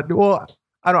 Well,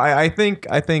 I don't. I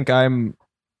think I'm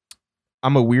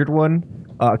a weird one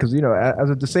because as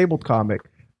a disabled comic,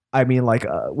 I mean, like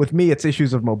with me, it's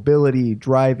issues of mobility,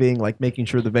 driving, like making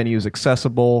sure the venue is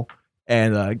accessible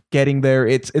and getting there.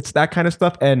 It's that kind of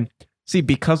stuff. And see,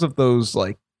 because of those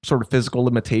like sort of physical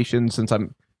limitations, since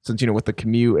with the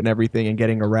commute and everything and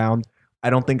getting around, I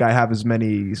don't think I have as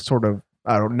many sort of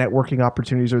networking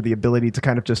opportunities or the ability to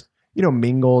kind of just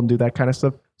mingle and do that kind of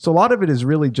stuff. So a lot of it is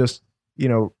really just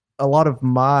a lot of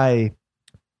my,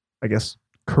 I guess,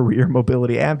 career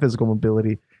mobility and physical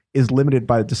mobility is limited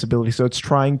by disability. So it's just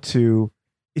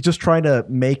trying to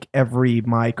make every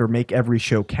mic or make every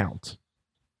show count.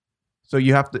 So I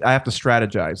have to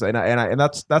strategize, and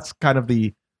that's kind of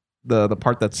the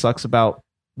part that sucks about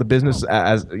the business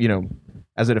as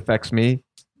it affects me.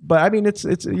 But I mean, it's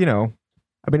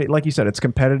like you said, it's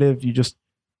competitive. You just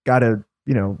gotta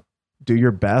do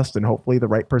your best, and hopefully the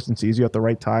right person sees you at the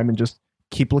right time, and just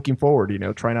keep looking forward.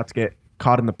 Try not to get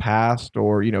caught in the past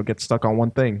or get stuck on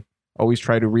one thing. Always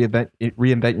try to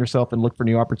reinvent yourself and look for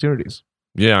new opportunities.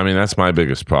 Yeah, I mean, that's my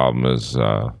biggest problem is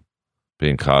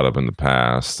being caught up in the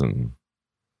past and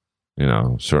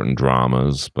certain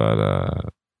dramas,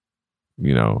 but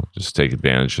just take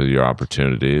advantage of your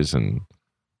opportunities and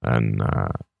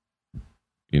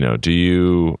do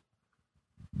you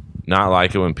not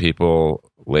like it when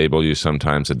people label you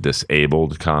sometimes a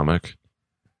disabled comic?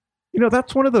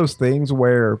 That's one of those things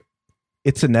where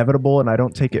it's inevitable, and I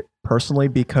don't take it personally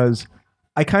because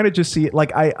I kind of just see it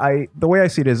like the way I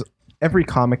see it is every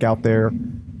comic out there,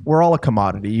 we're all a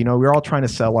commodity. We're all trying to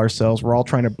sell ourselves. We're all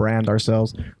trying to brand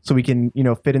ourselves so we can,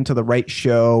 fit into the right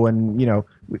show. And,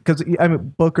 because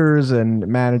bookers and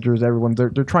managers, everyone, they're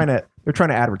trying to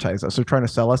advertise us. They're trying to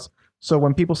sell us. So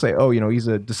when people say, oh, he's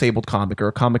a disabled comic or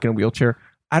a comic in a wheelchair,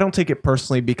 I don't take it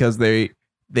personally because they're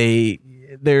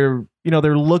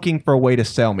looking for a way to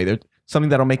sell me. They're something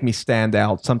that'll make me stand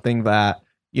out, something that,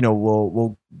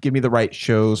 will give me the right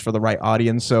shows for the right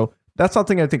audience. So that's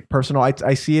something I think personal.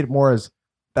 I see it more as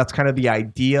that's kind of the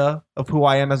idea of who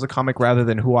I am as a comic rather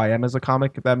than who I am as a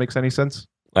comic, if that makes any sense.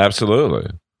 Absolutely.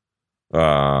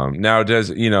 Now,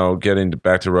 getting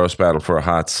back to Roast Battle for a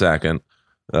hot second,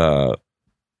 in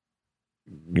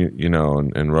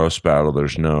Roast Battle,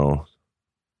 there's no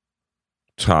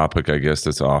topic, I guess,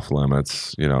 that's off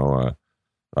limits.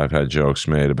 I've had jokes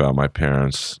made about my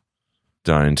parents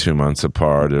dying 2 months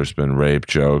apart. There's been rape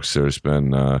jokes. There's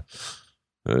been,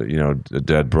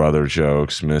 dead brother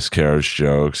jokes, miscarriage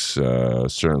jokes.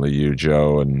 Certainly you,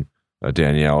 Joe, and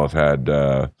Danielle have had,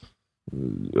 I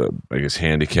guess,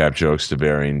 handicap jokes to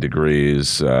varying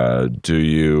degrees. Do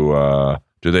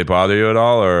they bother you at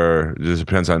all, or it just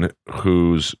depends on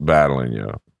who's battling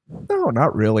you? No,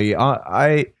 not really.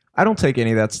 I don't take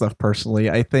any of that stuff personally.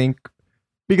 I think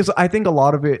because I think a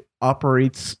lot of it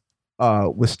operates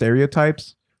with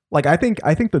stereotypes. Like I think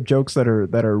the jokes that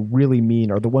are really mean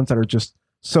are the ones that are just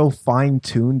so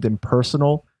fine-tuned and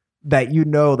personal that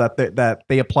that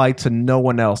they apply to no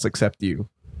one else except you.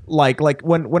 Like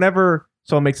whenever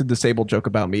someone makes a disabled joke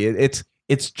about me,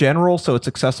 it's general, so it's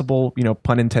accessible,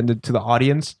 pun intended, to the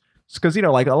audience. Because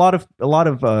like a lot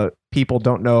of people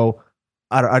don't know.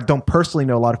 I don't personally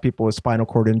know a lot of people with spinal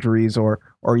cord injuries or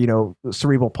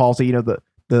cerebral palsy.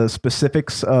 The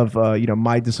specifics of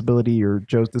my disability or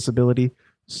Joe's disability.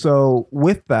 So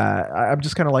with that, I'm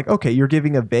just kind of like, okay, you're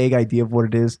giving a vague idea of what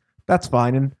it is. That's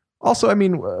fine. And also, I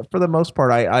mean, for the most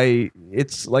part,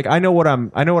 it's like I know what I'm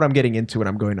getting into when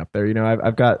I'm going up there.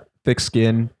 I've got thick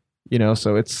skin.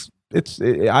 So it's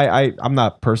I'm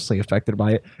not personally affected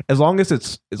by it as long as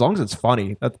it's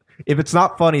funny. If it's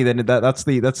not funny, then that's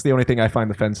the only thing I find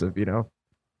offensive.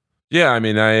 Yeah, I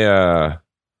mean,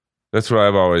 that's what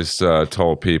I've always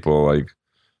told people. Like,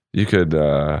 you could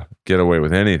get away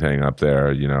with anything up there,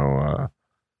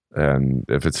 and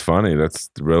if it's funny, that's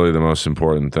really the most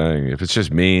important thing. If it's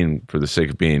just mean for the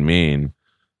sake of being mean,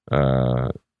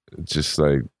 it's just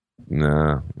like,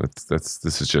 nah,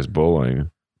 this is just bullying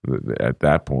at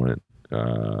that point,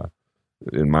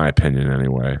 in my opinion,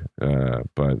 anyway.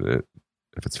 But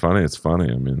if it's funny, it's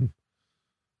funny. I mean,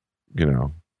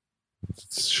 it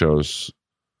shows,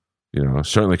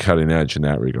 certainly cutting edge in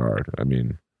that regard. I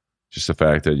mean, just the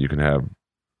fact that you can have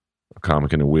a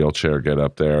comic in a wheelchair get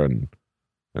up there and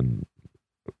an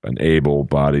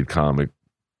able-bodied comic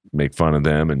make fun of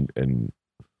them and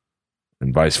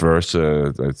vice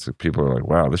versa. People are like,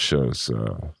 wow, this show's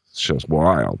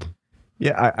wild.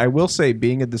 Yeah, I will say,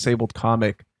 being a disabled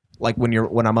comic, like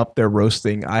when I'm up there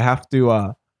roasting, I have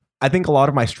to. I think a lot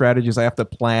of my strategies, I have to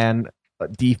plan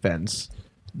defense,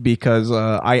 because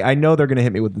I know they're going to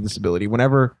hit me with the disability.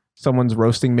 Whenever someone's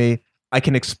roasting me, I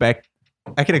can expect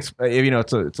it's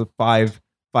a five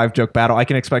joke battle. I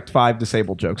can expect 5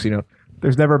 disabled jokes.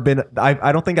 There's never been.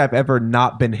 I don't think I've ever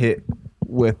not been hit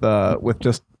with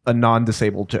just a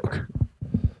non-disabled joke.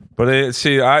 But I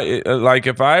like,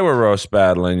 if I were roast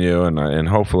battling you, and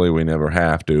hopefully we never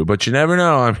have to, but you never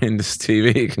know. I mean, this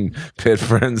TV can pit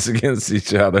friends against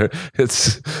each other.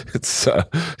 It's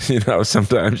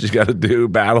sometimes you got to do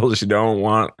battles you don't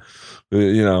want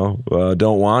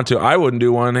to. I wouldn't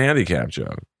do one handicap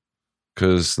joke,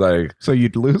 because so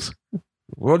you'd lose.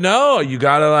 Well, no, you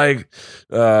gotta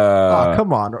oh,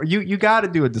 come on, you got to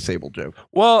do a disabled joke.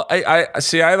 Well, I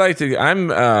see. I like to.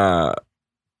 I'm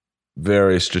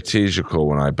very strategical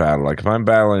when I battle. Like, if I'm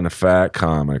battling a fat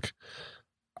comic,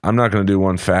 I'm not going to do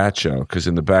one fat joke, because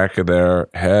in the back of their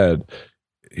head,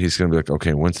 he's going to be like,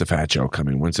 okay, when's the fat joke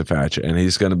coming? When's the fat joke? And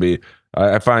he's going to be.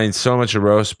 I find so much a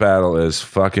roast battle is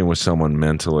fucking with someone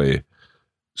mentally.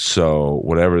 So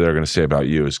whatever they're going to say about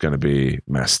you is going to be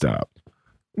messed up.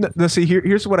 No, see,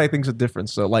 here's what I think is the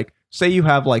difference. So, like, say you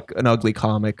have like an ugly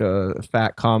comic, a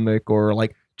fat comic, or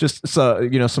like just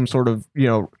some sort of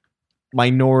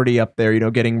minority up there,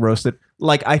 getting roasted.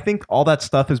 Like, I think all that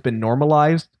stuff has been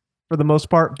normalized for the most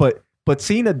part, but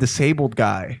seeing a disabled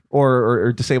guy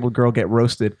or disabled girl get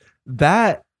roasted,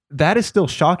 that is still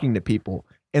shocking to people.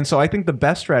 And so I think the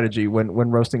best strategy when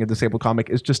roasting a disabled comic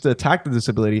is just to attack the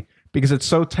disability, because it's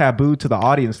so taboo to the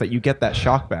audience that you get that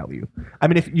shock value. I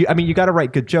mean, you got to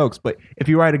write good jokes, but if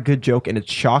you write a good joke and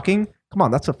it's shocking, come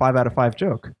on, that's a 5 out of 5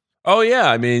 joke. Oh yeah,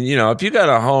 I mean, if you got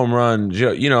a home run,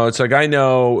 it's like, I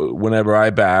know whenever I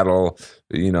battle,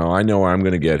 I know where I'm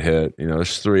going to get hit.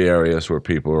 There's 3 areas where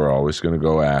people are always going to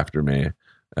go after me,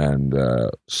 and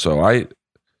so I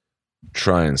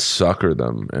try and sucker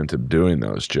them into doing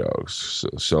those jokes.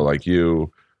 So like, you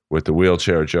with the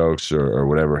wheelchair jokes or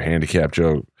whatever handicap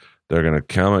joke, they're going to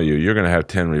come at you. You're going to have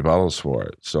 10 rebuttals for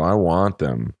it. So I want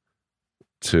them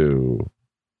to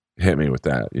hit me with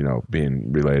that,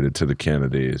 being related to the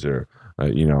Kennedys, or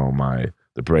the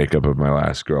breakup of my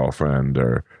last girlfriend,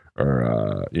 or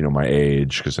my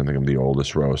age, because I think I'm the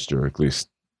oldest roaster, at least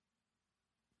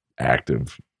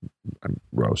active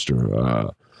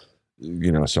roaster.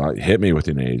 So hit me with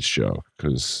an age joke,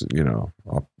 because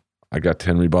I got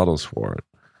 10 rebuttals for it.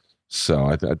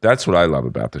 So that's what I love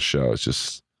about the show. It's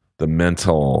just the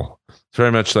mental. It's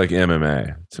very much like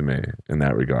MMA to me in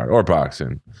that regard, or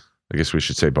boxing. I guess we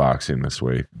should say boxing this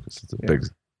week. It's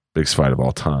the biggest fight of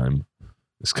all time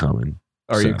is coming.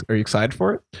 Are you excited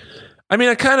for it? I mean,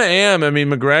 I kind of am. I mean,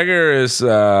 McGregor is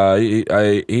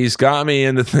he's got me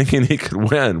into thinking he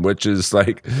could win, which is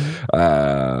like.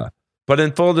 But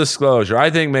in full disclosure, I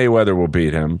think Mayweather will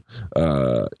beat him.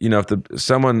 If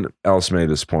someone else made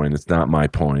this point, it's not my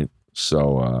point.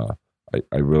 So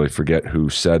I really forget who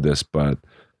said this, but.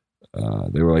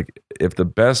 They were like, if the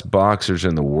best boxers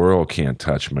in the world can't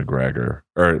touch McGregor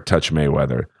or touch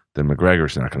Mayweather, then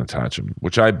McGregor's not going to touch him,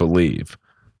 which I believe.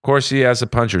 Of course, he has a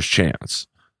puncher's chance.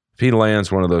 If he lands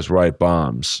one of those right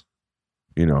bombs,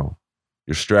 your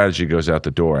strategy goes out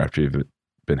the door after you've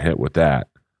been hit with that.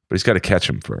 But he's got to catch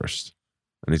him first,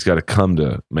 and he's got to come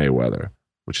to Mayweather,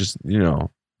 which is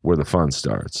where the fun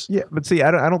starts. Yeah, but see,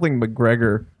 I don't think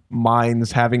McGregor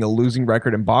minds having a losing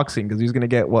record in boxing, because he's going to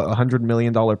get $100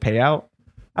 million payout.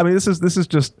 I mean, this is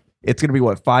just, it's going to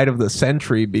be fight of the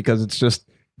century, because it's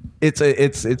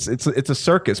a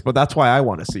circus. But that's why I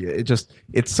want to see it.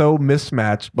 It's so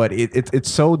mismatched, but it's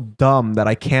so dumb that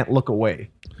I can't look away.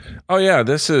 Oh yeah,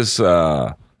 this is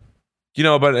but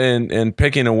in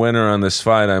picking a winner on this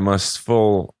fight, I must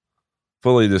full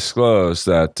fully disclose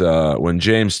that when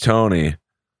James Toney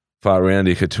fought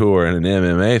Randy Couture in an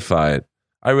MMA fight,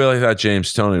 I really thought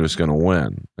James Toney was going to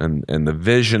win, and the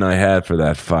vision I had for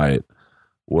that fight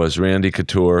was Randy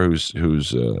Couture,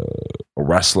 who's a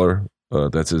wrestler.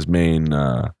 That's his main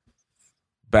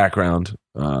background.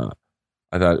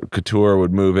 I thought Couture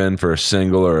would move in for a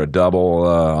single or a double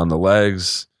on the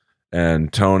legs,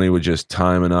 and Toney would just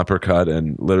time an uppercut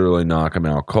and literally knock him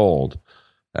out cold.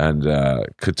 And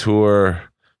Couture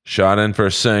shot in for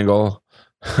a single.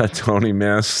 Toney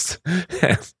missed,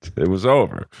 and it was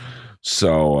over.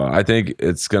 So I think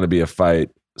it's going to be a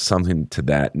fight, something to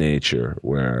that nature,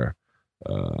 where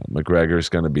McGregor's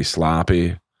going to be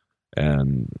sloppy,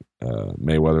 and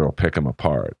Mayweather will pick him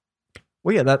apart.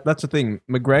 Well, yeah, that's the thing.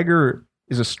 McGregor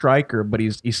is a striker, but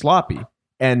he's sloppy,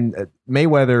 and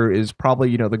Mayweather is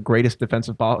probably the greatest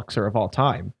defensive boxer of all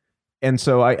time. And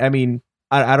so I mean,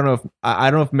 I don't know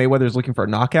if Mayweather is looking for a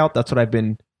knockout. That's what I've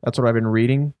been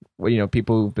reading.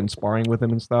 People who've been sparring with him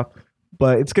and stuff.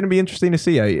 But it's going to be interesting to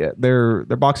see. They're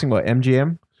boxing what,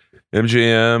 MGM?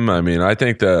 MGM. I mean, I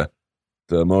think the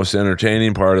most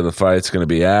entertaining part of the fight's going to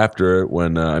be after it.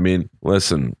 When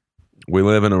listen, we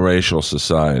live in a racial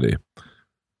society.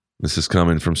 This is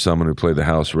coming from someone who played the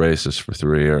house racist for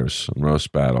 3 years in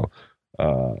roast battle.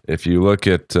 If you look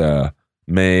at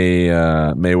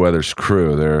Mayweather's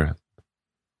crew, they're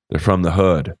from the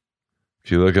hood.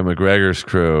 If you look at McGregor's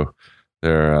crew,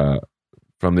 they're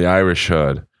from the Irish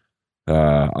hood.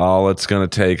 All it's going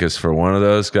to take is for one of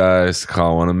those guys to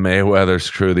call one of Mayweather's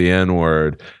crew the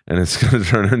N-word, and it's going to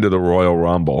turn into the Royal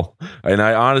Rumble. And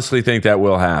I honestly think that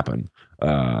will happen.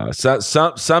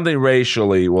 Something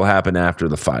racially will happen after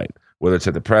the fight, whether it's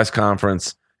at the press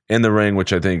conference, in the ring,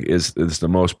 which I think is the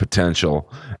most potential,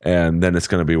 and then it's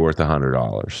going to be worth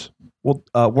 $100. Well,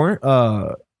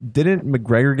 didn't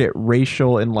McGregor get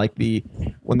racial in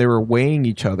when they were weighing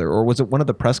each other, or was it one of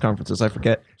the press conferences? I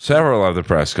forget. Several of the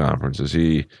press conferences,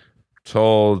 he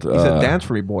told he's a dance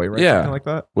for me boy, right? Yeah, something like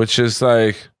that. Which is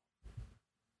in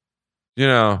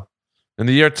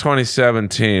the year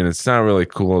 2017, it's not really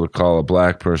cool to call a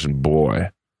black person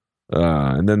boy.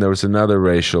 And then there was another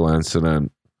racial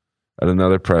incident at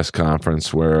another press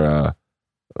conference where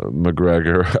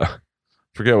McGregor,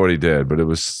 forget what he did, but it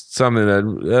was something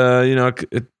that,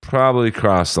 it probably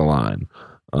crossed the line.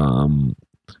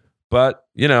 But,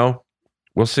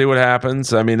 we'll see what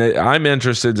happens. I mean, I'm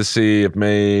interested to see if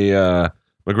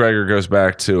McGregor goes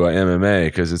back to MMA,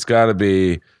 because it's got to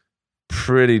be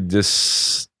pretty I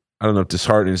don't know if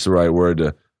disheartening is the right word,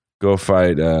 to go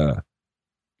fight,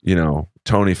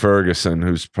 Tony Ferguson,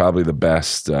 who's probably the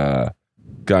best guy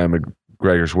in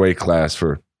McGregor's weight class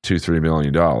for $2-3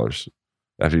 million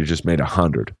after you just made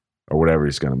 100 or whatever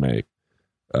he's going to make.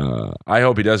 I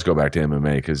hope he does go back to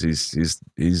MMA, because he's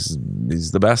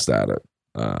the best at it.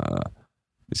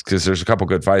 Because there's a couple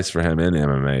good fights for him in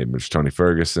MMA. There's Tony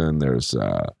Ferguson. There's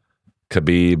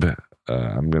Khabib.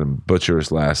 I'm going to butcher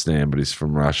his last name, but he's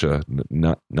from Russia.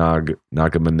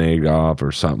 Nurmagomedov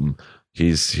or something.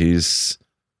 He's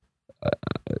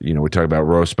we talk about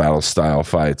roast battle style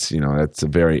fights. That's a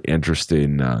very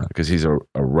interesting, because he's a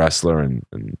wrestler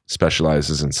and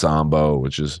specializes in Sambo,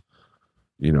 which is,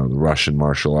 the Russian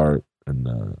martial art, and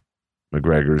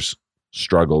McGregor's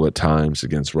struggle at times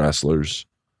against wrestlers.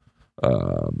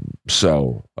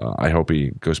 So I hope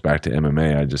he goes back to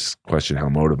MMA. I just question how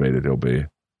motivated he'll be.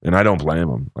 And I don't blame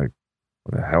him. Like,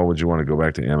 what the hell would you want to go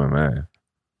back to MMA?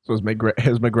 So is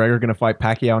McGregor going to fight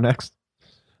Pacquiao next?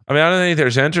 I mean, I don't think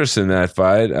there's interest in that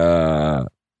fight. I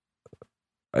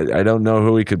don't know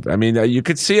who he could. I mean, you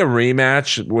could see a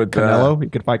rematch with Canelo. He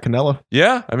could fight Canelo.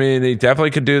 Yeah, I mean, he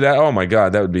definitely could do that. Oh my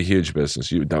God, that would be huge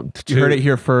business. You heard it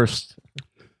here first.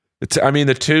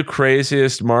 The two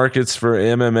craziest markets for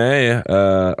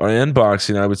MMA or in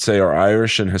boxing, I would say, are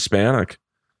Irish and Hispanic.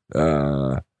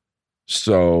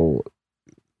 So,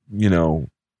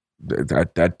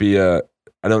 that'd be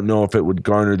I don't know if it would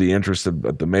garner the interest of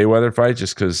the Mayweather fight,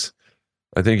 just because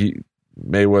I think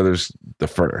Mayweather's the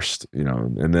first,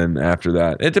 and then after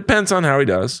that, it depends on how he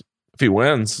does. If he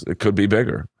wins, it could be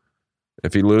bigger.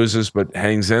 If he loses but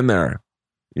hangs in there,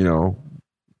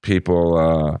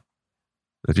 people,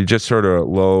 if you just heard a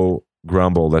low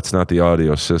grumble, that's not the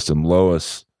audio system.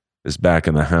 Lois is back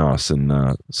in the house,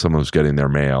 and someone's getting their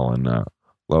mail, and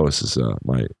Lois is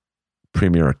my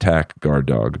premier attack guard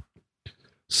dog.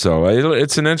 So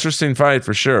it's an interesting fight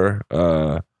for sure.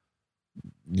 The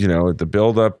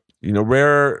build-up,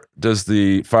 rare does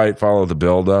the fight follow the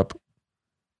build-up,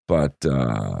 but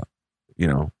it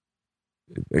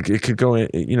could go.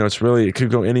 It could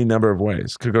go any number of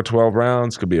ways. It could go 12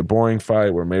 rounds. Could be a boring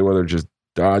fight where Mayweather just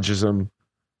dodges him.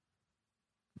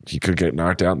 he could get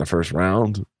knocked out in the first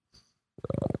round.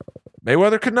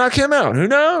 Mayweather could knock him out. Who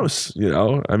knows?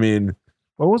 I mean,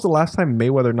 when was the last time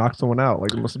Mayweather knocked someone out?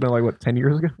 Like, it must have been like, what, 10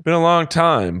 years ago? Been a long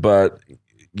time, but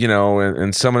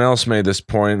and someone else made this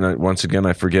point. And once again,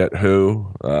 I forget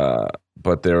who,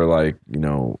 but they were like,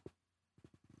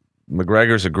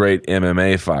 McGregor's a great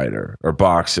MMA fighter or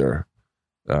boxer.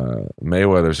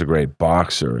 Mayweather's a great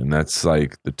boxer, and that's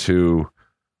like the two.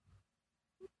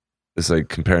 It's like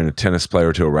comparing a tennis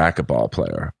player to a racquetball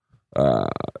player.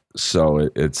 So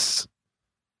it's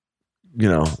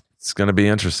it's going to be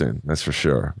interesting. That's for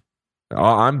sure.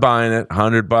 I'm buying it.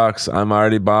 $100. I'm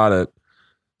already bought it.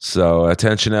 So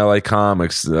attention, LA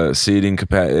Comics. The seating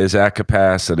is at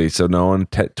capacity. So no one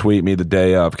tweet me the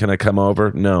day of. Can I come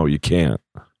over? No, you can't.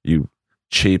 You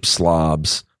cheap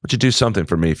slobs. Would you do something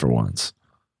for me for once?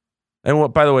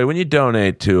 And by the way, when you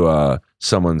donate to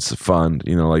someone's fund,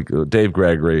 like Dave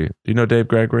Gregory. Do you know Dave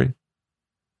Gregory?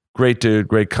 Great dude,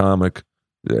 great comic.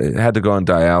 Had to go on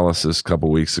dialysis a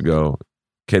couple weeks ago.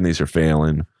 Kidneys are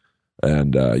failing.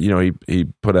 And, he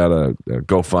put out a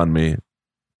GoFundMe.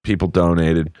 People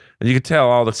donated. And you could tell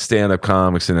all the stand-up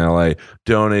comics in LA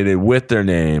donated with their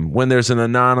name. When there's an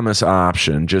anonymous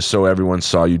option, just so everyone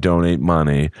saw you donate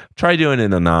money, try doing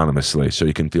it anonymously so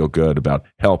you can feel good about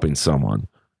helping someone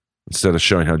instead of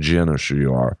showing how generous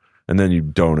you are. And then you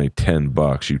donate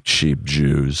 $10, you cheap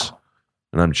Jews.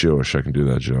 And I'm Jewish. I can do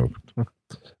that joke.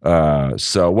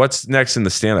 So what's next in the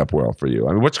stand-up world for you?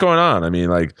 I mean, what's going on? I mean,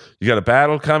 like, you got a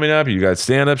battle coming up? You got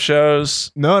stand-up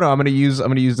shows? No. I'm gonna use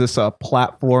this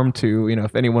platform to,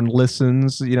 if anyone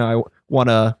listens, I want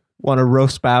to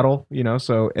roast battle,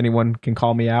 so anyone can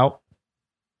call me out.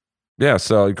 Yeah.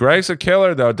 So Greg's a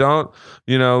killer, though. Don't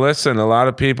listen. A lot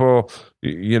of people,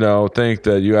 think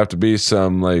that you have to be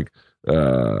some like,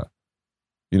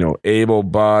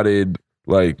 able-bodied,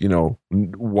 like,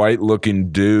 white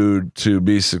looking dude to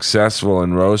be successful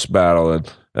in roast battle.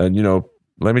 And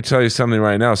let me tell you something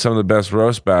right now. Some of the best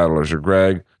roast battlers are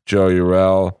Greg, Joe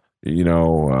Urell,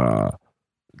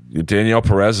 Danielle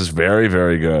Perez is very,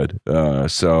 very good.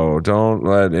 So don't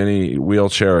let any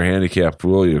wheelchair or handicap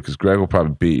fool you, because Greg will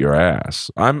probably beat your ass.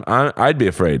 I'd be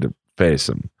afraid to face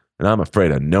him, and I'm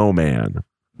afraid of no man.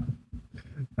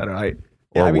 I don't know.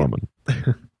 Or woman.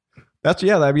 That's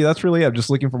really it. I'm just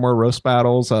looking for more roast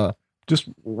battles. Just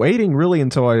waiting really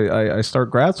until I start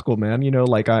grad school, man.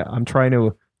 I'm trying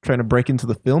to break into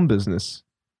the film business.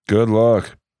 Good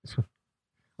luck.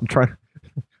 I'm trying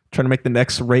to make the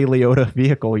next Ray Liotta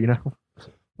vehicle,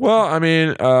 Well, I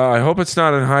mean, I hope it's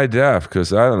not in high def,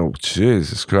 because I don't know.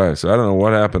 Jesus Christ, I don't know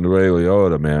what happened to Ray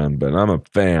Liotta, man. But I'm a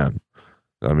fan.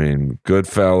 I mean,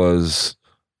 Goodfellas.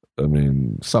 I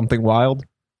mean, Something Wild.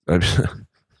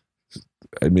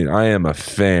 I mean, I am a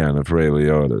fan of Ray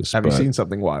Liotta's. Have you seen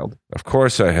Something Wild? Of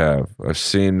course I have. I've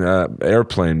seen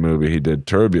airplane movie he did,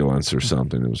 Turbulence or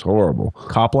something. It was horrible.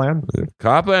 Copland?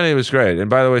 Copland, he was great. And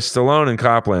by the way, Stallone in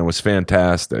Copland was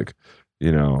fantastic.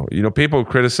 People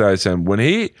criticize him. When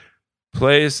he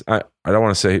plays, I don't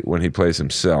want to say when he plays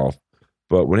himself,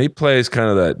 but when he plays kind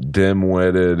of that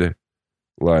dim-witted,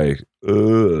 like,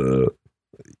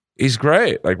 he's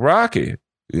great. Like Rocky.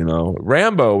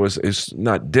 Rambo is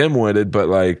not dim-witted, but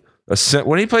like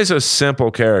when he plays those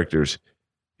simple characters,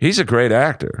 he's a great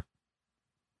actor.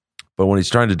 But when he's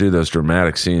trying to do those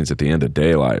dramatic scenes at the end of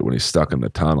Daylight, when he's stuck in the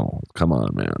tunnel, come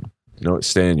on, man.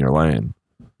 Stay in your lane.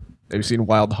 Have you seen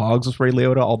Wild Hogs with Ray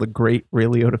Liotta? All the great Ray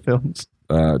Liotta films.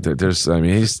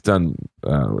 He's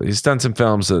done some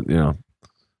films that, if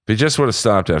he just would have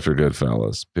stopped after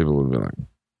Goodfellas, people would have been like,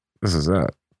 this is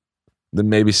that. Then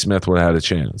maybe Smith would have had a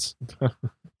chance.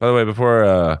 By the way,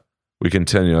 before we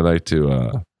continue, I'd like to,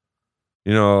 a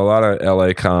lot of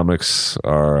LA comics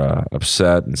are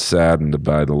upset and saddened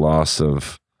by the loss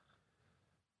of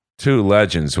two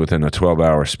legends within a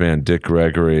 12-hour span, Dick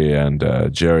Gregory and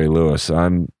Jerry Lewis.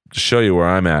 To show you where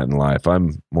I'm at in life,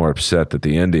 I'm more upset that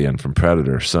the Indian from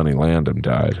Predator, Sonny Landham,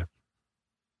 died.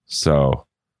 So,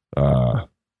 that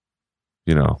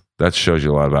shows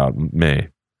you a lot about me.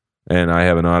 And I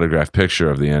have an autographed picture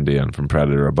of the Indian from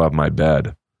Predator above my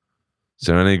bed.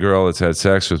 So any girl that's had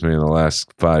sex with me in the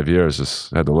last 5 years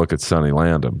has had to look at Sonny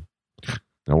Landham.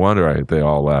 No wonder they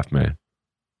all left me.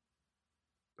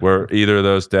 Were either of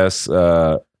those deaths?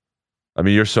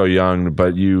 You're so young,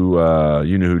 but you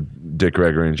knew who Dick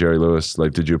Gregory and Jerry Lewis.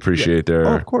 Like, did you appreciate their?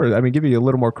 Oh, of course. Give you a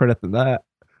little more credit than that.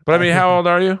 But how old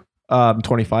are you?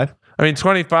 25.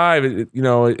 25.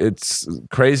 It's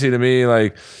crazy to me.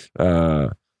 Like,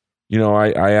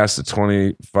 I asked a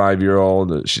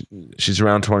 25-year-old, she's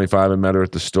around 25. I met her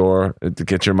at the store. To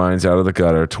get your minds out of the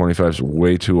gutter, 25 is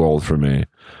way too old for me.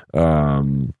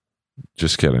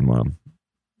 Just kidding, Mom.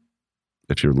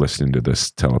 if you're listening to this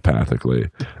telepathically.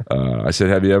 I said,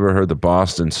 have you ever heard the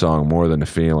Boston song "More Than a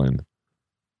Feeling"?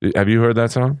 Have you heard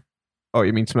that song? Oh,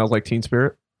 you mean "Smells Like Teen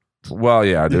Spirit"? Well,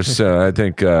 yeah. There's, I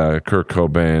think Kurt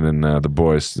Cobain and the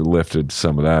boys lifted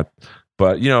some of that.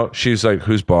 But she's like,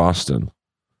 "Who's Boston?"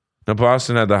 Now,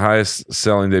 Boston had the highest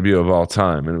selling debut of all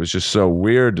time, and it was just so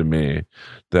weird to me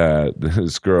that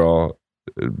this girl,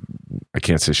 I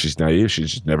can't say she's naive,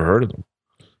 she's just never heard of them.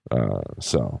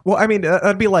 Well, I mean,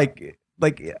 that'd be like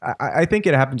I think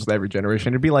it happens with every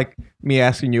generation. It'd be like me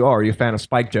asking you, "Oh, are you a fan of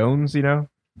Spike Jonze?"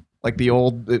 Like the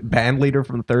old band leader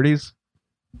from the '30s.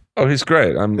 Oh, he's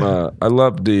great. I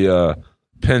love the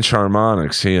pinch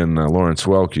harmonics he and Lawrence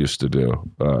Welk used to do.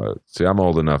 See, I'm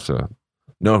old enough to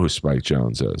know who Spike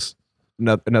Jonze is.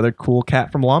 Another cool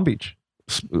cat from Long Beach.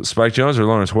 Spike Jonze or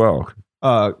Lawrence Welk?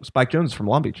 Spike Jonze is from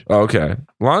Long Beach. Oh, okay.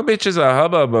 Long Beach is a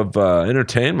hubbub of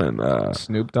entertainment.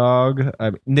 Snoop Dogg.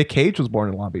 Nick Cage was born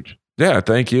in Long Beach. Yeah,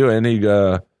 thank you. And he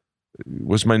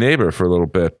was my neighbor for a little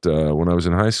bit when I was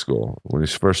in high school, when he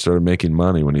first started making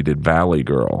money, when he did Valley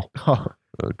Girl.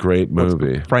 A great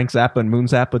movie. Frank Zappa and Moon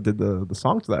Zappa did the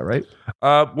song to that, right?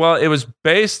 Well, it was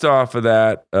based off of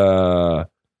that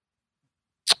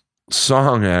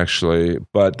song, actually,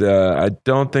 but I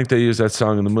don't think they used that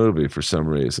song in the movie for some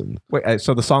reason. Wait,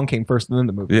 so the song came first and then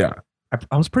the movie? Yeah.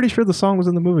 I was pretty sure the song was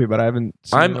in the movie, but I haven't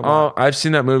seen it. I've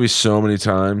seen that movie so many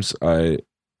times.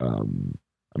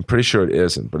 I'm pretty sure it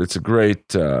isn't, but it's a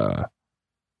great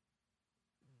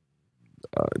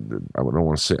I don't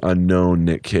want to say unknown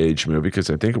Nick Cage movie, because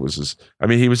I think it was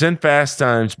he was in Fast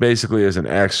Times basically as an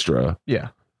extra. Yeah.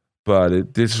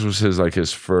 But this was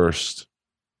his first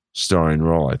starring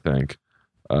role, I think.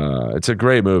 It's a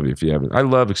great movie if you haven't. I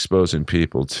love exposing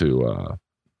people to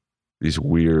these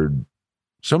weird.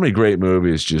 So many great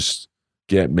movies just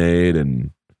get made,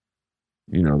 and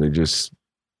they just,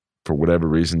 for whatever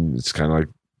reason, it's kind of like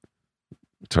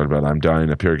talking about I'm Dying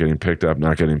Up Here getting picked up,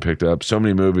 not getting picked up. So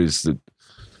many movies that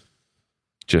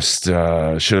just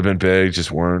should have been big,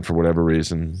 just weren't for whatever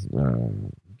reason.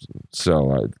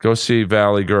 So go see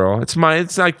Valley Girl. It's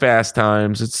like Fast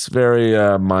Times. It's very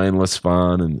mindless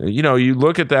fun, and you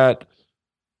look at that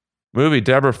movie.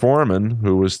 Deborah Foreman,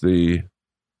 who was the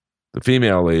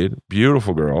female lead,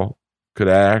 beautiful girl, could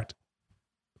act.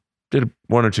 Did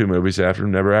one or two movies after,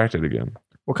 never acted again.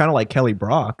 Well, kind of like Kelly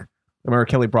Brock. I remember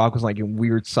Kelly Brock was like in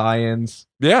Weird Science.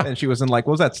 Yeah. And she was in what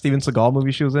was that Steven Seagal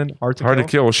movie she was in? Hard to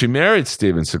Kill? Well, she married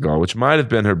Steven Seagal, which might have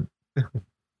been her.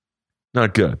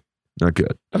 Not good. Not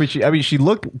good. I mean, she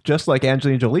looked just like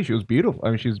Angelina Jolie. She was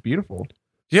beautiful. She was beautiful.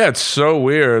 Yeah, it's so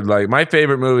weird. Like, my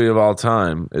favorite movie of all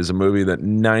time is a movie that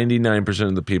 99%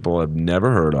 of the people have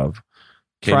never heard of.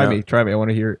 Try me. I want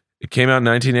to hear it. It came out in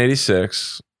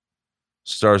 1986.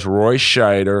 Stars Roy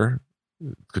Scheider,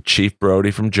 Chief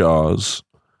Brody from Jaws.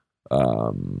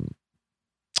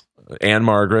 Anne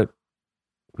Margaret,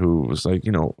 who was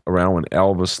around when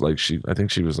Elvis, I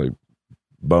think she was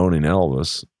boning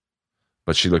Elvis,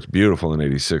 but she looked beautiful in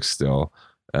 86 still.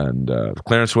 And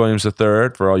Clarence Williams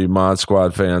III, for all you Mod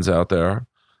Squad fans out there.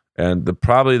 And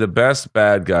probably the best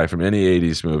bad guy from any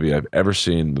 80s movie I've ever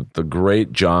seen, the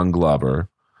great John Glover.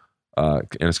 And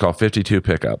it's called 52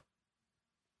 Pickup.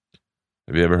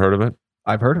 Have you ever heard of it?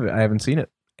 I've heard of it. I haven't seen it.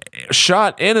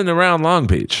 Shot in and around Long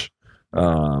Beach.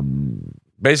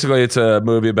 Basically, it's a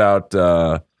movie about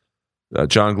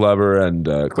John Glover and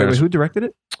Wait, who directed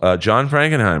it? John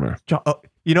Frankenheimer.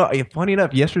 Funny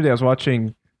enough, yesterday I was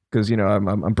watching, because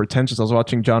I'm pretentious. I was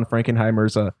watching John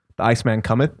Frankenheimer's The Iceman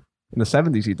Cometh. In the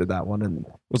 70s, he did that one, and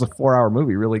it was a 4-hour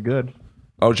movie, really good.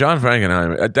 Oh, John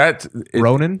Frankenheimer.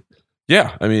 Ronin?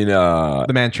 Yeah,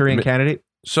 The Manchurian Candidate.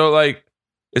 So,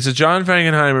 it's a John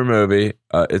Frankenheimer movie.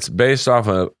 It's based off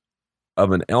of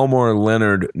an Elmore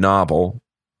Leonard novel.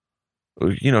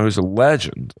 Who's a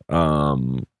legend.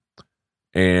 And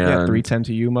 3:10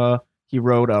 to Yuma. He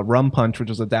wrote Rum Punch, which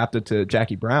was adapted to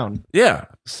Jackie Brown. Yeah.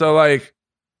 So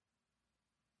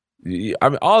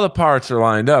all the parts are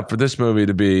lined up for this movie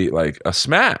to be a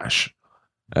smash.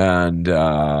 And it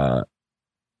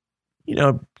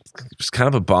was kind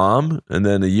of a bomb. And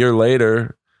then a year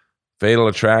later, Fatal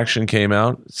Attraction came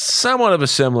out. Somewhat of a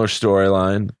similar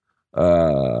storyline.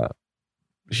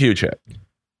 Huge hit.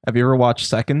 Have you ever watched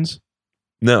Seconds?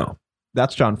 No.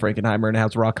 That's John Frankenheimer, and it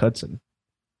has Rock Hudson. You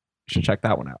should check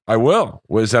that one out. I will.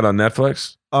 Was that on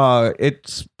Netflix?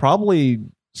 It's probably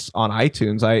on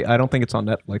iTunes. I don't think it's on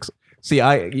Netflix. See,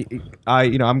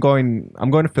 I'm going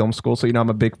to film school, so I'm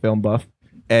a big film buff,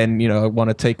 and I want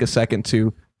to take a second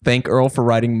to thank Earl for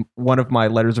writing one of my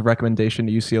letters of recommendation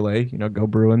to UCLA. Go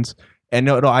Bruins. And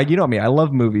I me, I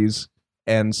love movies,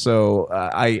 and so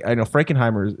I know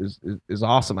Frankenheimer is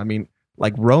awesome.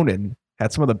 Ronin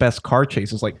had some of the best car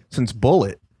chases, like since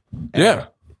Bullet. Yeah.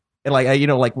 And like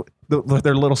like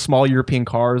their little small European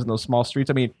cars and those small streets.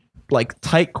 I mean, like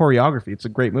tight choreography. It's a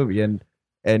great movie, and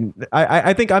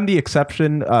I think I'm the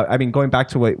exception. I mean, going back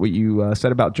to what you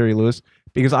said about Jerry Lewis,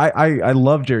 because I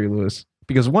love Jerry Lewis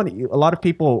because a lot of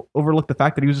people overlook the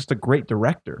fact that he was just a great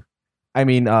director. I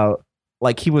mean,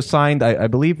 like he was signed, I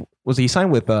believe, was he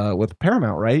signed with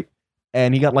Paramount, right?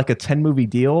 And he got like a 10 movie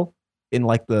deal in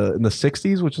like the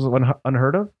 60s, which is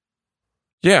unheard of.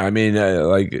 Yeah, I mean,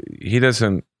 like he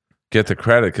doesn't get the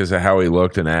credit because of how he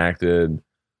looked and acted.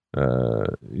 He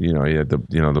had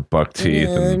the buck teeth.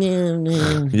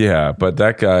 And, yeah, but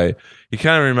that guy, he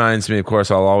kind of reminds me. Of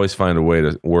course, I'll always find a way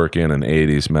to work in an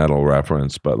 '80s metal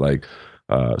reference, but like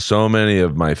so many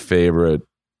of my favorite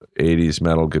 '80s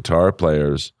metal guitar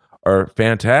players are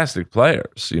fantastic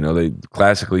players. They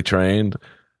classically trained,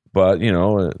 but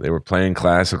they were playing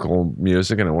classical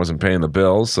music and it wasn't paying the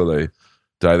bills, so they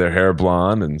dye their hair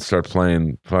blonde and start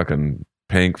playing fucking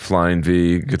Pink Flying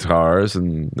V guitars,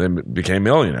 and they became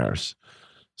millionaires.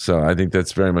 So I think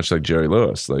that's very much like Jerry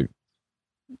Lewis. Like,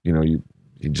 he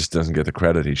just doesn't get the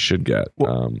credit he should get.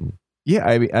 Yeah,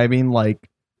 I mean,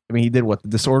 he did what? The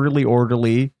Disorderly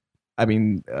Orderly. I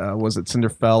mean, was it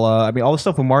Cinderfella? I mean, all the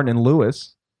stuff with Martin and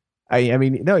Lewis. I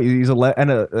mean, no, he's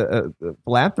a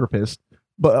philanthropist.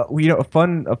 But a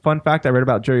fun fact I read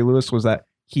about Jerry Lewis was that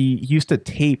he used to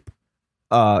tape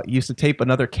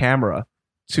another camera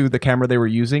to the camera they were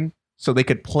using, so they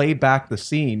could play back the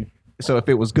scene. So if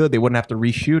it was good, they wouldn't have to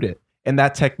reshoot it. And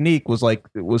that technique was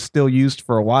still used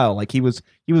for a while. Like he was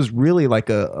really like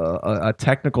a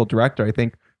technical director. I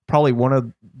think probably one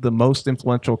of the most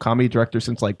influential comedy directors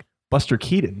since like Buster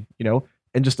Keaton.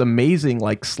 And just amazing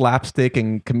like slapstick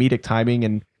and comedic timing,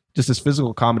 and just his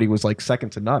physical comedy was like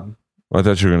second to none. Well, I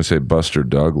thought you were going to say Buster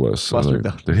Douglas.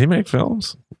 Douglas. Did he make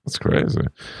films? That's crazy.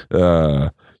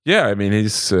 Yeah, I mean,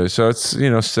 he's so it's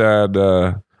sad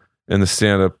in the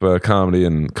stand-up comedy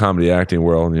and comedy acting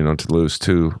world, to lose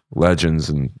two legends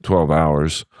in 12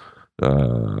 hours.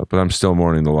 But I'm still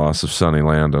mourning the loss of Sonny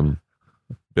Landham,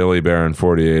 Billy Barron,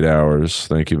 48 Hours.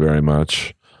 Thank you very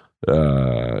much.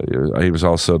 He was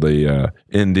also the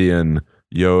Indian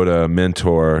Yoda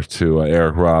mentor to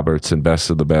Eric Roberts in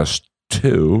Best of the Best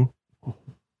 2.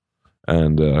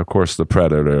 And, of course, the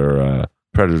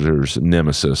Predator's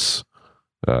nemesis,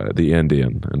 the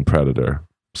Indian and Predator.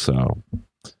 So,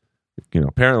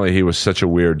 apparently he was such a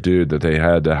weird dude that they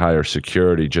had to hire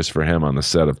security just for him on the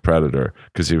set of Predator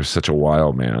because he was such a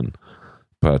wild man.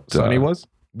 But Sonny was?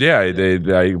 Yeah,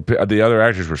 the other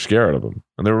actors were scared of him.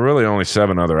 And there were really only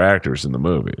 7 other actors in the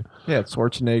movie. Yeah,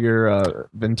 Schwarzenegger,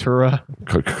 Ventura.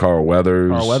 Carl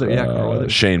Weathers. Carl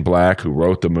Weathers. Shane Black, who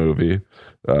wrote the movie.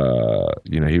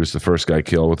 He was the first guy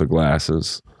killed with the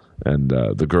glasses. And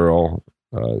the girl,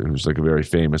 who's like a very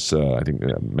famous,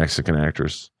 Mexican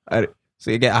actress.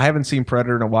 See, again, I haven't seen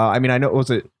Predator in a while. I mean, I know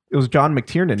it was John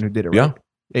McTiernan who did it, right?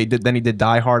 Yeah. Then he did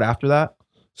Die Hard after that.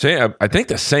 I think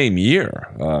the same year.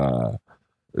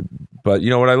 But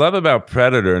what I love about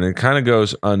Predator, and it kind of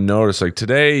goes unnoticed, like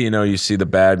today, you see the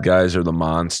bad guys or the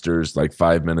monsters like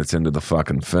 5 minutes into the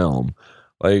fucking film.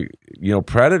 Like,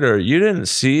 Predator, you didn't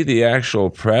see the actual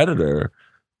Predator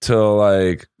till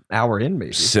like hour in,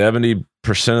 maybe 70%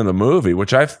 of the movie,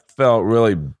 which I felt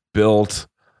really built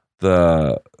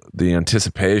the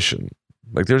anticipation.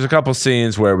 Like there's a couple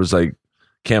scenes where it was like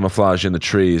camouflage in the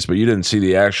trees, but you didn't see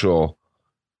the actual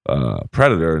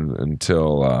Predator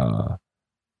until I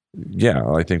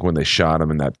think when they shot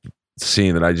him in that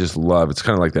scene that I just love. It's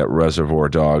kind of like that Reservoir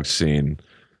Dogs scene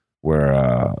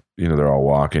where they're all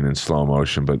walking in slow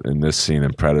motion, but in this scene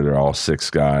in Predator, all 6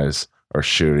 guys are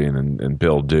shooting, and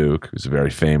Bill Duke, who's a very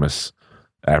famous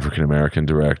African American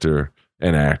director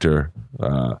and actor,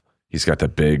 he's got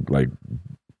that big like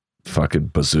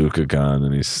fucking bazooka gun,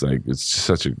 and he's like,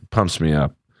 pumps me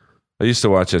up. I used to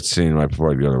watch that scene right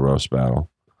before I'd go to roast battle.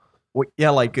 Well,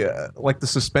 yeah, like the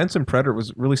suspense in Predator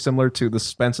was really similar to the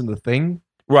suspense in The Thing.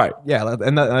 Right. Yeah,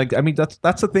 and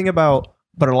that's the thing about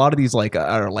a lot of these like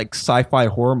sci-fi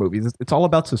horror movies. It's all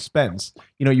about suspense.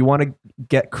 You want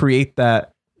to create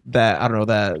that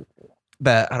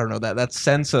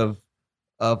sense of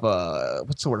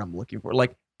what's the word I'm looking for?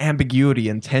 Like ambiguity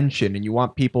and tension, and you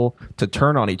want people to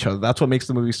turn on each other. That's what makes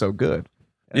the movie so good.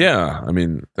 Yeah, I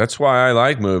mean, that's why I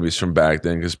like movies from back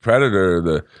then, because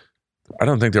Predator, I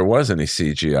don't think there was any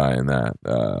CGI in that.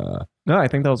 No, I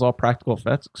think that was all practical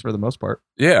effects for the most part.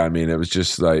 Yeah, I mean, it was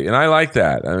just like, and I like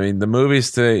that. I mean, the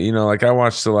movies like I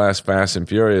watched the last Fast and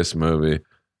Furious movie.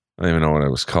 I don't even know what it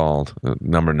was called.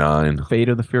 Number 9. Fate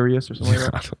of the Furious or something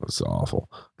like that. God, it was awful.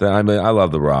 I mean, I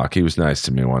love The Rock. He was nice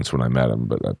to me once when I met him,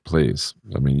 but please,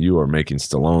 I mean, you are making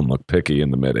Stallone look picky in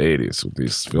the mid '80s with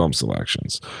these film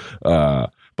selections.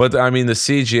 But I mean, the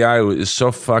CGI is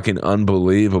so fucking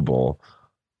unbelievable.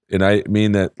 And I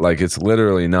mean that like it's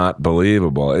literally not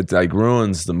believable. It like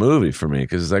ruins the movie for me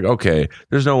because it's like, okay,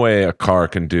 there's no way a car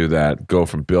can do that. Go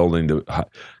from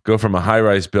a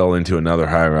high-rise building to another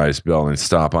high-rise building,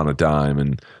 stop on a dime,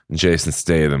 and Jason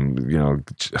Statham,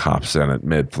 hops in it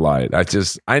mid-flight.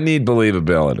 I need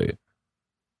believability.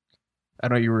 I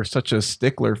know you were such a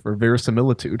stickler for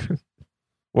verisimilitude.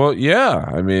 Well, yeah.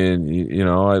 I mean,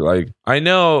 I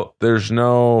know there's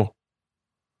no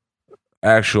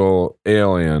actual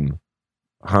alien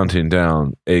hunting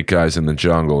down 8 guys in the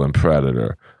jungle in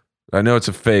Predator. I know it's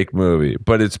a fake movie,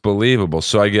 but it's believable,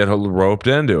 so I get roped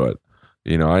into it.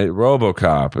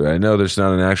 RoboCop. I know there's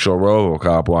not an actual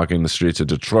RoboCop walking the streets of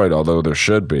Detroit, although there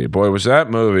should be. Boy, was that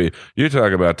movie! You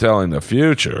talk about telling the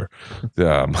future.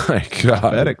 My God,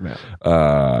 pathetic, man.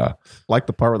 Like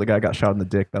the part where the guy got shot in the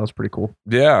dick. That was pretty cool.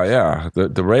 Yeah.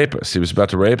 The rapist. He was about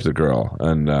to rape the girl,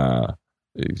 and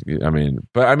you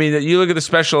look at the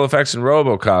special effects in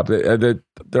RoboCop.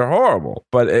 They're horrible,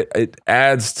 but it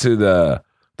adds to the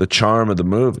charm of the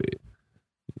movie.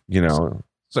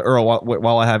 So Earl,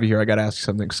 while I have you here, I got to ask you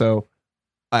something. So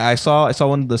I saw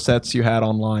one of the sets you had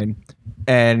online,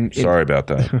 and sorry about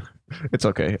that. It's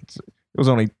okay. It was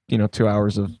only 2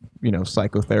 hours of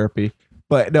psychotherapy,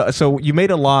 but no. So you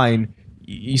made a line.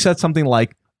 You said something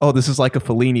like, "Oh, this is like a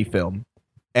Fellini film,"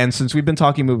 and since we've been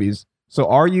talking movies, so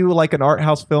are you like an art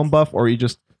house film buff, or are you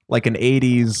just like an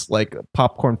 '80s like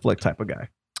popcorn flick type of guy?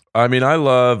 I mean, I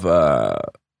love.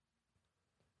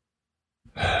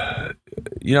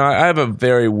 I have a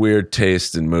very weird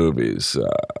taste in movies.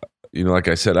 Like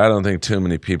I said, I don't think too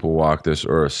many people walk this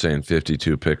earth saying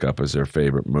 52 Pickup is their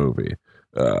favorite movie.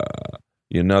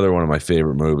 Another one of my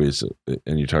favorite movies,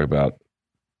 and you talk about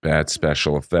bad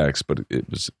special effects, but it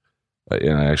was,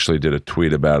 and I actually did a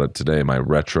tweet about it today. My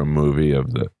retro movie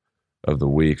of the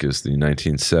week is the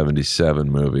 1977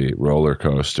 movie Roller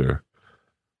Coaster,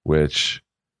 which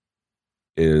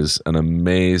is an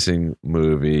amazing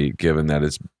movie, given that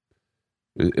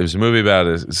it was a movie about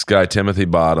this guy, Timothy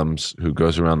Bottoms, who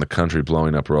goes around the country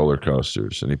blowing up roller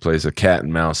coasters. And he plays a cat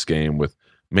and mouse game with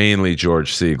mainly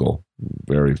George Segal,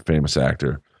 very famous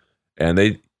actor. And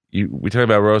we talk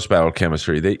about roast battle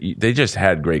chemistry. They just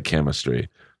had great chemistry.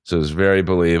 So it was very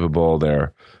believable.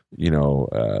 Their,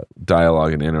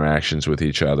 dialogue and interactions with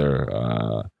each other.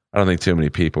 I don't think too many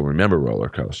people remember Roller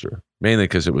Coaster, mainly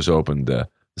because it was opened the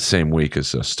same week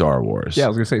as Star Wars. Yeah, I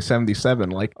was gonna say 77.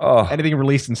 Like anything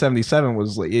released in 77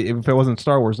 was like, if it wasn't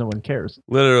Star Wars, no one cares.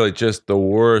 Literally, just the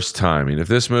worst timing. If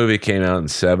this movie came out in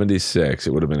 76, it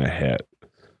would have been a hit.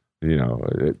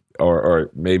 Or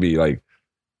maybe like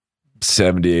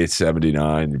 78,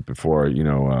 79 before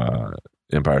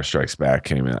Empire Strikes Back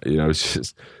came out.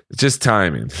 It's just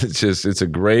timing. It's a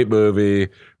great movie.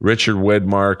 Richard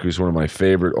Widmark, who's one of my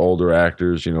favorite older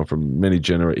actors, from many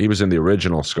generations. He was in the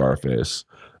original Scarface.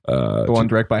 The one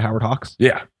directed by Howard Hawks.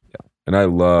 Yeah. And I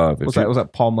love. Was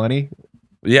that Paul Money?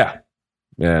 Yeah.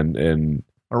 And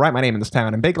I'll write my name in this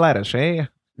town in big letters, eh?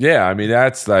 Yeah, I mean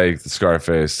that's like the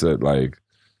Scarface that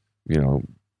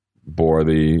bore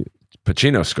the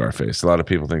Pacino Scarface. A lot of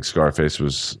people think Scarface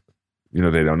was.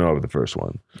 They don't know of the first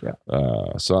one. Yeah.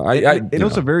 So it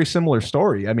was a very similar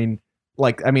story. I mean,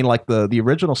 the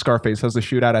original Scarface has the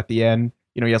shootout at the end.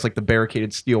 He has like the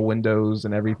barricaded steel windows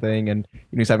and everything, and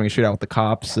he's having a shootout with the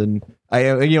cops. And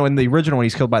in the original one,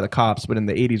 he's killed by the cops, but in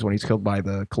the '80s, when he's killed by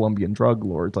the Colombian drug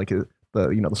lords, like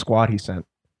the squad he sent.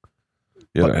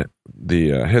 Yeah,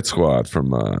 the hit squad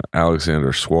from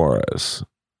Alexander Suarez.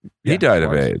 He died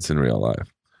of AIDS in real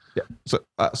life. Yeah.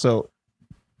 So.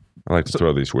 I like to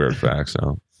throw these weird facts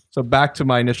out. So back to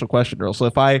my initial question, Earl. So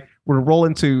if I were to roll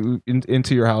into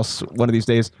your house one of these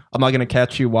days, I'm not going to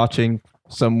catch you watching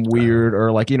some weird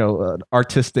or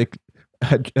artistic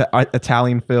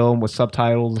Italian film with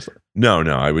subtitles. No,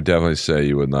 I would definitely say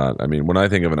you would not. I mean, when I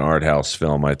think of an art house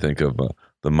film, I think of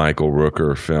the Michael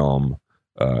Rooker film,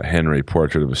 Henry,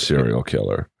 Portrait of a Serial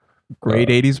Killer. Great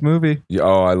 80s movie.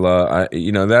 I love.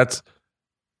 That's.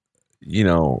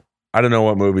 I don't know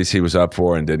what movies he was up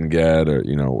for and didn't get, or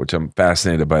which I'm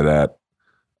fascinated by that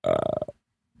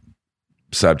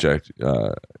subject.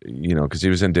 Because he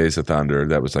was in Days of Thunder.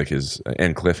 That was like his,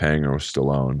 and Cliffhanger was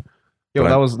Stallone. Yeah,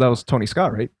 that was Tony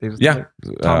Scott, right? Yeah,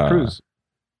 Tom Cruise.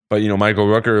 But Michael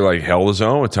Rooker held his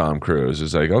own with Tom Cruise.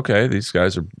 It's like, okay, these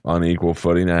guys are on equal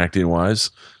footing acting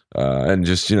wise, and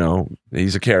just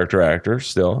he's a character actor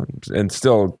still, and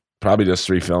still probably does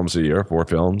 3 films a year, 4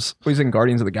 films. Well, he's in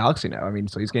Guardians of the Galaxy now. I mean,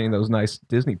 so he's getting those nice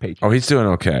Disney paychecks. Oh, he's doing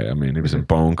okay. I mean, he was in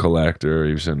Bone Collector.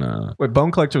 He was in Wait,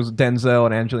 Bone Collector was Denzel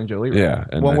and Angelina Jolie. Right? Yeah,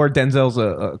 and one where Denzel's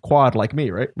a quad like me,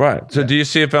 right? Right. So, do you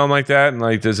see a film like that, and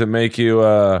like, does it make you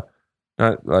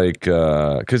not like?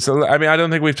 Because I mean, I don't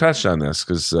think we've touched on this.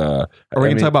 Because are we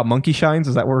going to talk about Monkey Shines?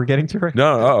 Is that what we're getting to right?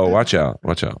 No. Oh, watch out!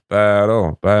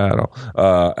 Battle.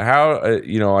 How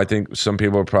I think some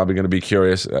people are probably going to be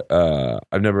curious.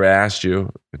 I've never asked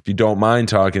you if you don't mind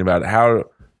talking about how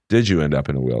did you end up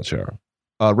in a wheelchair?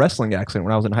 Wrestling accident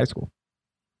when I was in high school.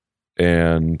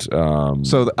 And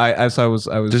so I was.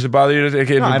 Does it bother you?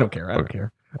 No, I don't care. I don't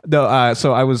care. No.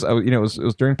 So I was. It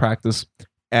was during practice,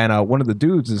 and one of the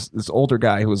dudes is this older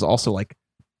guy who was also like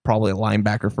probably a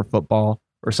linebacker for football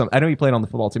or something. I know he played on the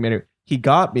football team. Anyway, he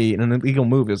got me in an illegal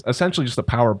move. It was essentially just a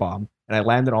power bomb, and I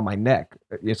landed on my neck.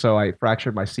 So I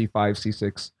fractured my C5,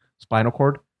 C6 spinal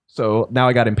cord. So now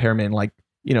I got impairment,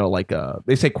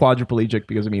 they say quadriplegic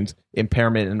because it means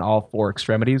impairment in all 4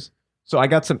 extremities. So I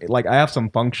got I have some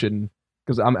function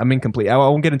because I'm incomplete. I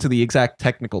won't get into the exact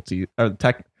technical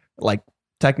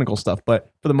stuff, but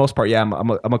for the most part, yeah,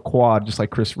 I'm a quad just like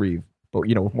Chris Reeve, but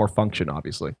with more function,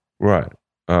 obviously. Right.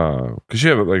 Because you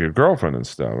have like a girlfriend and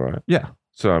stuff, right? Yeah.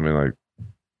 So I mean, like,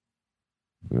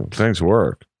 things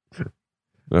work.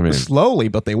 I mean, slowly,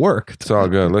 but they work. It's all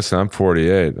good. Listen, I'm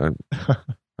 48.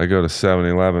 I go to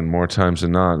 7-Eleven more times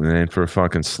than not, and it ain't for a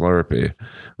fucking Slurpee.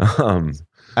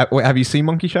 Wait, have you seen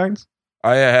Monkey Shines?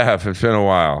 I have. It's been a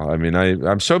while. I mean,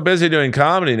 I'm so busy doing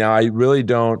comedy now. I really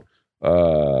don't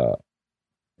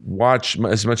watch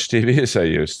as much TV as I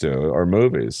used to, or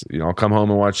movies. I'll come home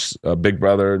and watch Big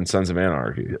Brother and Sons of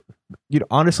Anarchy.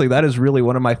 Honestly, that is really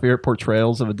one of my favorite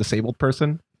portrayals of a disabled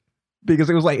person, because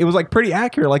it was like pretty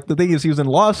accurate. Like, the thing is, he was in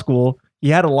law school, he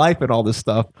had a life and all this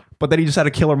stuff, but then he just had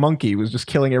a killer monkey. He was just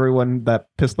killing everyone that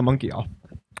pissed the monkey off.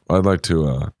 I'd like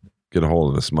to get a hold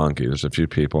of this monkey. There's a few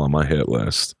people on my hit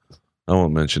list. I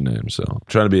won't mention names, so I'm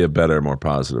trying to be a better, more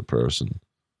positive person.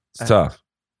 It's tough.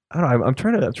 I don't know. I'm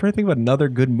trying to think of another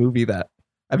good movie that.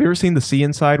 Have you ever seen The Sea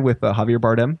Inside with Javier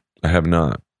Bardem? I have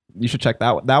not. You should check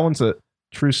that one. That one's a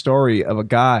true story of a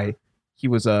guy. He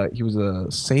was a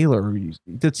sailor. He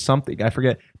did something, I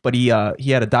forget, but he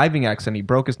had a diving accident. He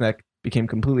broke his neck, became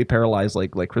completely paralyzed,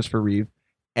 like Christopher Reeve.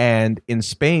 And in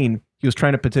Spain, he was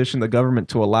trying to petition the government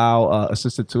to allow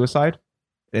assisted suicide.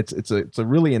 It's a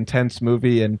really intense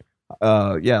movie, and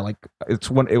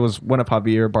it was one of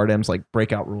Javier Bardem's like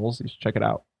breakout roles. You should check it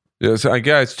out. Yeah, so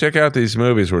guys, check out these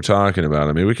movies we're talking about.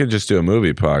 I mean, we could just do a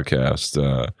movie podcast.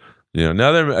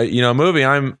 Another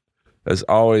movie has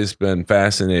always been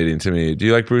fascinating to me. Do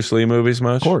you like Bruce Lee movies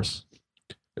much? Of course.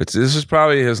 This is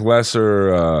probably his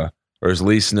lesser or his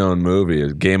least known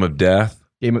movie, Game of Death.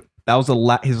 That was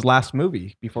his last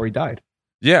movie before he died.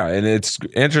 Yeah, and it's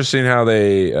interesting how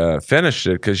they finished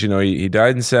it, because he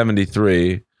died in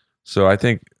 1973, so I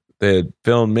think they had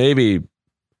filmed maybe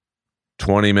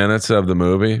 20 minutes of the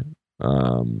movie,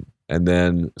 and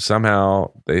then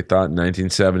somehow they thought in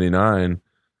 1979,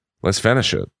 let's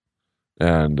finish it,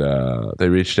 and they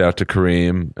reached out to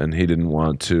Kareem, and he didn't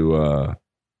want to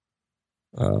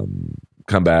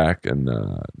come back, and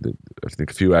I think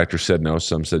a few actors said no,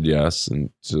 some said yes, and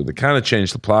so they kind of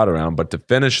changed the plot around. But to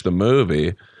finish the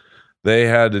movie, they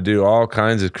had to do all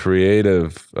kinds of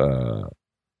creative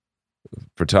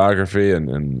photography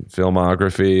and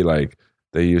filmography. Like,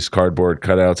 they used cardboard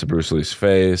cutouts of Bruce Lee's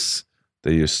face.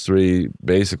 They used 3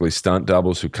 basically stunt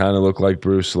doubles who kind of look like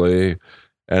Bruce Lee,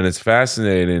 and it's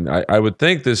fascinating. I would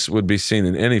think this would be seen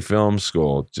in any film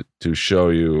school to show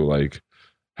you like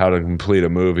how to complete a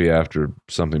movie after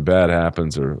something bad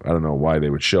happens, or I don't know why they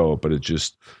would show it, but it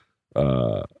just,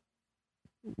 as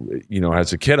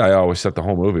a kid, I always thought the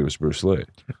whole movie was Bruce Lee.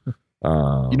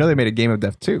 They made a Game of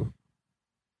Death too.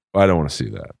 I don't want to see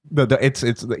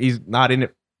that. He's not in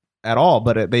it at all,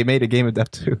 but they made a Game of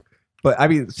Death too. But I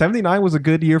mean, 1979 was a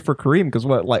good year for Kareem, because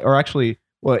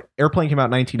Airplane came out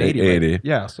in 1980. 80. Right?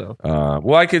 Yeah, so.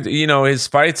 I could, his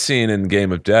fight scene in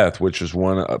Game of Death, which was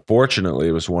fortunately,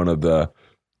 it was one of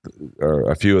or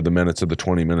a few of the minutes of the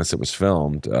 20 minutes it was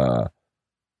filmed, and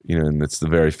it's the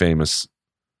very famous,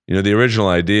 the original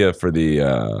idea for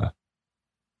the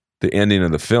ending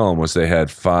of the film was they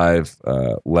had 5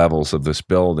 levels of this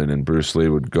building, and Bruce Lee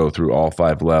would go through all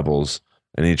 5 levels,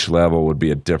 and each level would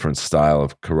be a different style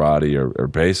of karate or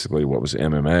basically what was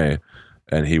MMA,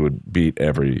 and he would beat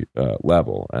every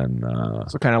level. And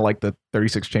so kind of like the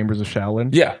 36 Chambers of Shaolin?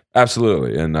 Yeah,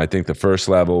 absolutely. And I think the first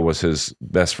level was his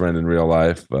best friend in real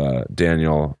life,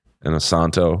 Daniel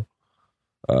Inosanto,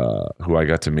 who I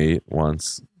got to meet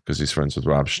once because he's friends with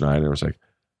Rob Schneider. It was like,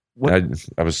 What?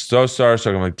 I was so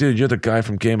starstruck. I'm like, dude, you're the guy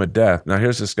from Game of Death. Now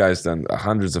here's this guy's done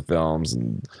hundreds of films,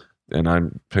 and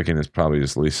I'm picking his probably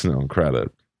his least known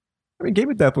credit. I mean,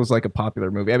 Game of Death was like a popular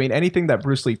movie. I mean, anything that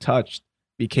Bruce Lee touched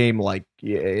became like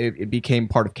it became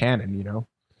part of canon. You know.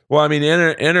 Well, I mean,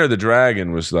 Enter the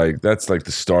Dragon was like that's like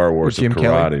the Star Wars of Jim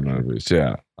karate Kelly? movies.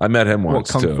 Yeah, I met him Well,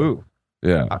 once Kung too. Fu,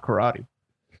 Yeah, not karate.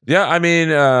 yeah. I mean,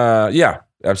 yeah,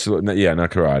 absolutely. Yeah, not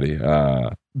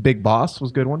karate. Big Boss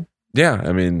was a good one. Yeah,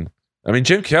 I mean,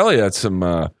 Jim Kelly had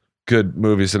some good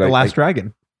movies that The Last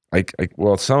Dragon.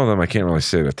 well, some of them I can't really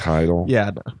say the title.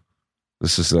 Yeah,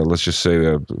 This is let's just say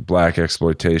the black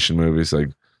exploitation movies.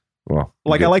 Like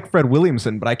I like Fred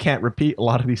Williamson, but I can't repeat a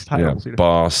lot of these titles. Yeah,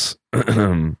 Boss.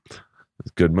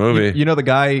 Good movie. You know the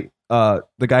guy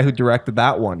who directed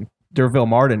that one, D'Urville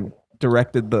Martin,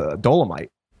 directed the Dolomite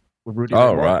with Rudy. Oh,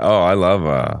 Ray Moore. right. Oh, I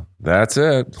love That's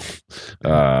It.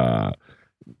 But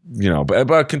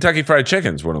Kentucky Fried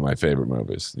Chicken's one of my favorite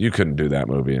movies. You couldn't do that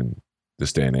movie in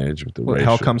this day and age with the What,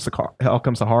 racial. Hell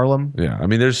Comes to Harlem. Yeah, I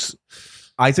mean, there's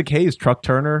Isaac Hayes, Truck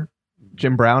Turner,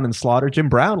 Jim Brown, and Slaughter. Jim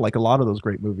Brown, like a lot of those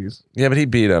great movies. yeah, but he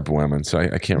beat up women, so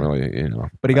I can't really,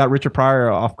 But he got Richard Pryor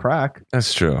off crack.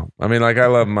 That's true. I mean, like I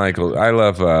love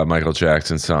Michael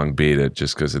Jackson's song "Beat It"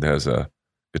 just because it has a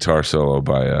guitar solo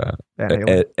by Van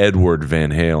Halen. Edward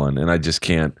Van Halen, and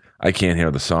I can't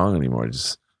hear the song anymore.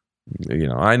 Just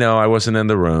I know I wasn't in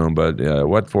the room, but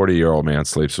what 40-year-old man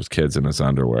sleeps with kids in his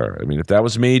underwear? I mean, if that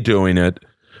was me doing it,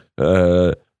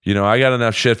 I got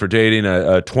enough shit for dating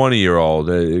a 20-year-old.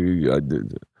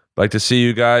 I'd like to see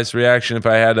you guys' reaction if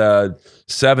I had a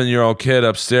 7-year-old kid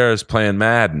upstairs playing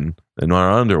Madden in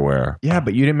our underwear. Yeah,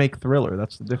 but you didn't make Thriller.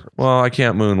 That's the difference. Well, I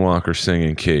can't moonwalk or sing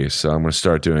in key, so I'm going to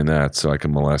start doing that so I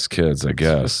can molest kids, I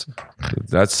guess.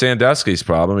 That's Sandusky's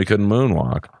problem. He couldn't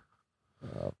moonwalk.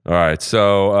 All right,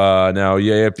 so now,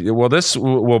 this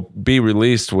will be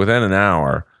released within an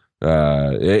hour.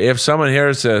 If someone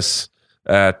hears this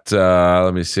at,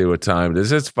 let me see what time it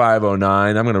is. It's 5:09.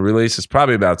 I'm going to release this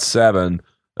probably about 7.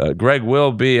 Greg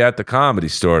will be at the Comedy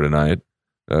Store tonight,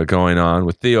 going on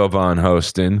with Theo Von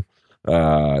hosting.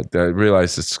 I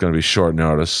realize it's going to be short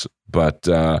notice, but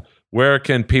where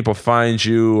can people find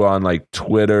you on like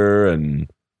Twitter,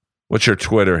 and what's your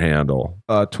Twitter handle?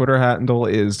 Twitter handle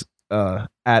is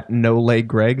at No Leg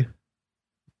Greg.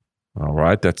 All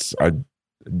right, that's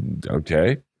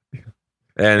okay.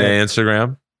 And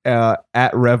Instagram? At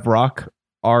RevRock,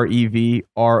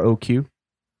 REVROQ.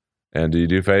 And do you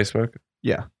do Facebook?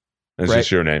 Yeah. It's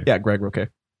just your name. Yeah, Greg Roque.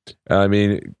 I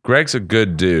mean, Greg's a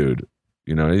good dude.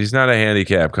 He's not a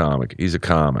handicap comic. He's a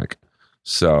comic.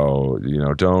 So,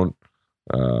 don't.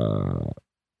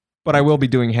 But I will be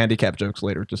doing handicap jokes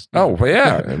later. Just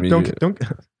yeah. I mean,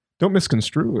 don't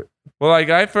misconstrue it. well, like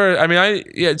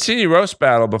I'd seen you roast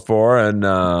battle before, and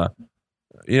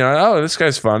this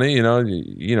guy's funny,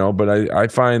 But I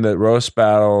find that roast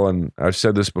battle, and I've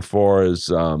said this before,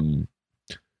 is it's kind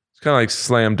of like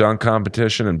slam dunk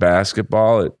competition in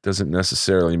basketball. It doesn't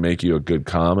necessarily make you a good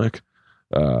comic.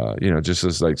 Just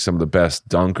as like some of the best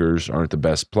dunkers aren't the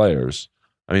best players.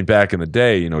 I mean, back in the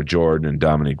day, Jordan and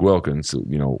Dominique Wilkins,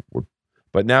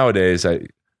 but nowadays I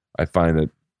find that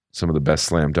some of the best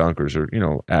slam dunkers are,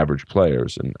 average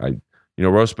players. And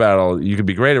roast battle, you can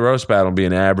be great at roast battle and be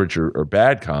an average or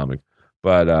bad comic.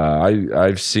 But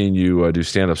I've seen you do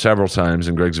stand up several times,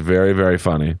 and Greg's very, very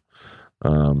funny.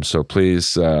 So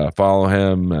please follow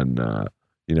him, and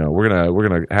we're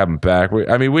gonna have him back. We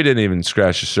didn't even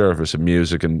scratch the surface of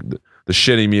music and the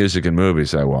shitty music and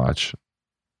movies I watch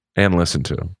and listen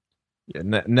to.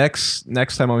 Yeah, next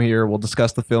time I'm here, we'll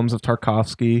discuss the films of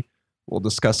Tarkovsky. We'll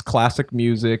discuss classic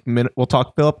music. We'll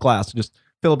talk Philip Glass. Just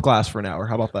Philip Glass for an hour.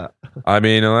 How about that? I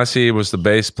mean, unless he was the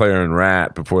bass player in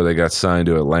Rat before they got signed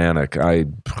to Atlantic,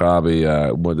 I'd probably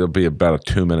there'll be about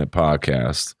a 2-minute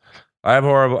podcast. I have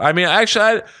horrible. I mean,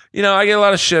 actually, I get a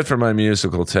lot of shit for my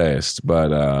musical taste,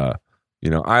 but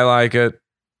I like it.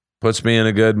 Puts me in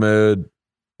a good mood.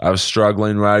 I was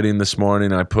struggling writing this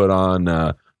morning. I put on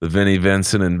the Vinnie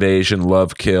Vincent Invasion,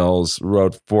 Love Kills,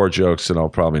 wrote 4 jokes that I'll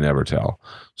probably never tell.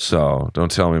 So don't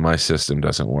tell me my system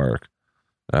doesn't work.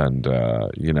 And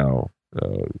so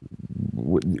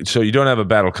you don't have a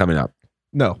battle coming up.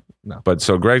 No. But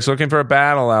so Greg's looking for a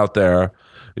battle out there.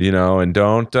 And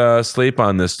don't sleep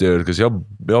on this dude, because he'll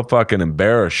fucking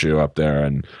embarrass you up there.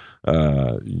 And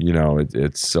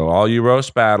it's so all you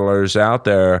roast battlers out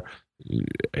there,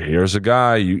 here's a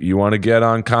guy you want to get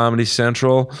on Comedy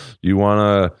Central. You want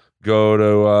to go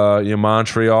to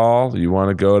Montreal. You want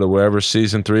to go to wherever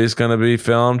season 3 is going to be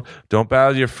filmed. Don't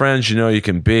battle your friends you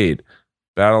can beat.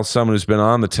 Battle someone who's been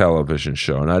on the television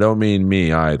show, and I don't mean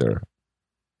me either.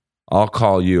 I'll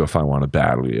call you if I want to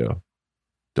battle you.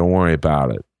 Don't worry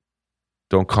about it.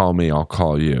 Don't call me. I'll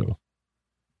call you.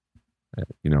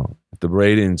 The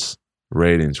rankings,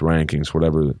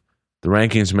 whatever. The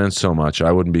rankings meant so much.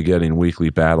 I wouldn't be getting weekly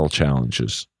battle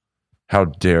challenges. How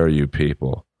dare you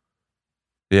people?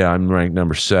 Yeah, I'm ranked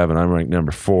number 7. I'm ranked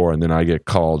number 4. And then I get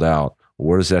called out.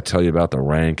 What does that tell you about the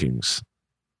rankings?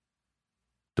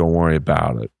 Don't worry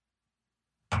about it.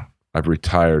 I've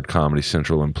retired Comedy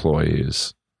Central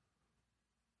employees.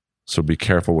 So be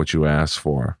careful what you ask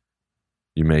for.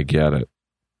 You may get it.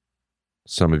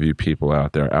 Some of you people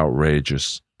out there,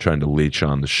 outrageous, trying to leech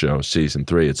on the show. Season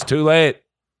 3, it's too late.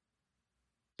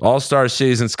 All-Star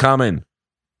season's coming.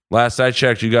 Last I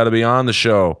checked, you got to be on the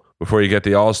show before you get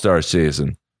the All-Star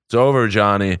season. It's over,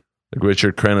 Johnny. Like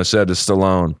Richard Crenna said to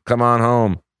Stallone. Come on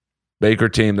home. Baker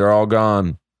team, they're all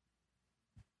gone.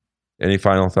 Any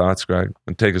final thoughts, Greg?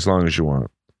 And take as long as you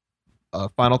want.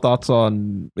 Final thoughts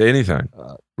on anything.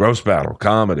 Roast battle,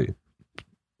 comedy.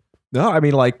 No, I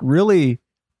mean, like, really,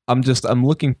 I'm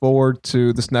looking forward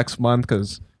to this next month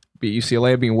because be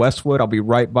UCLA, being Westwood, I'll be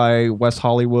right by West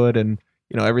Hollywood and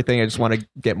everything. I just want to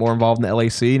get more involved in the LA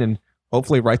scene and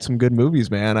hopefully write some good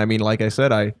movies, man. I mean, like I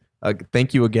said, I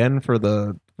thank you again for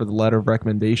the letter of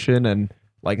recommendation, and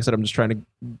like I said, I'm just trying to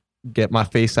get my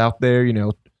face out there.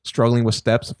 Struggling with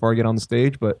steps before I get on the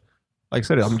stage, but like I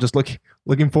said, I'm just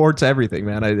looking forward to everything,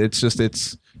 man. It's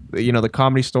the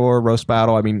Comedy Store, Roast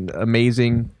Battle. I mean,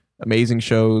 amazing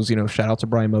shows. Shout out to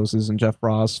Brian Moses and Jeff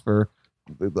Ross for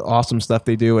the awesome stuff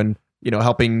they do, and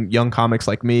helping young comics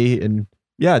like me. And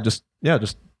just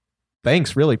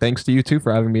thanks, really, thanks to you too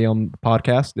for having me on the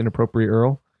podcast, Inappropriate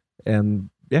Earl.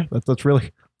 And that's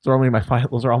really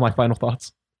those are all my final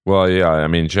thoughts. Well, yeah, I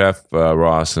mean, Jeff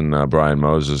Ross and Brian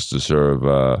Moses deserve,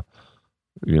 all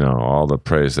the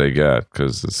praise they get,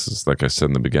 because this is, like I said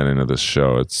in the beginning of this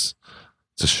show, it's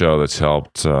a show that's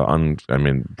helped,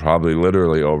 probably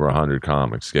literally over 100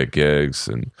 comics get gigs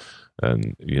and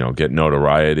get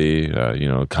notoriety.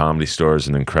 Comedy Store is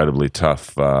an incredibly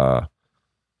tough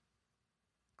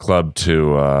club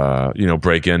to,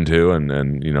 break into, and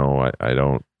I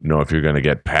don't know if you're going to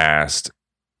get past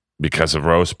because of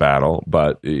Roast Battle,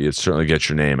 but it certainly gets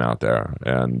your name out there.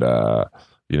 And, if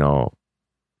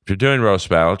you're doing Roast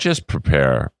Battle, just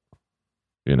prepare.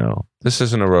 This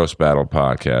isn't a Roast Battle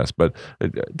podcast, but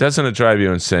doesn't it drive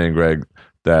you insane, Greg,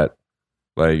 that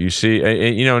like you see,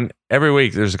 every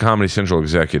week there's a Comedy Central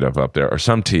executive up there or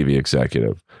some TV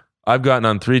executive. I've gotten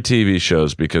on 3 TV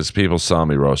shows because people saw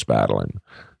me roast battling.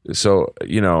 So,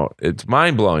 it's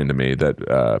mind-blowing to me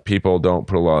that people don't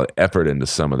put a lot of effort into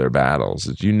some of their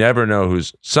battles. You never know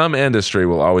some industry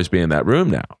will always be in that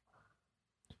room now.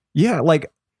 Yeah,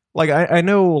 like I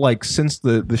know, like, since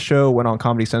the show went on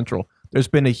Comedy Central, there's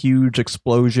been a huge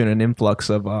explosion and influx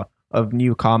of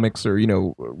new comics or,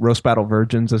 roast battle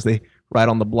virgins, as they write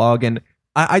on the blog. And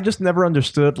I just never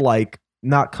understood, like,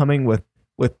 not coming with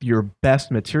your best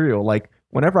material. Like,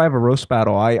 whenever I have a roast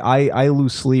battle, I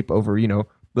lose sleep over,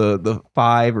 the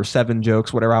 5 or 7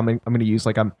 jokes, whatever I'm going to use.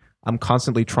 Like, I'm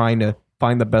constantly trying to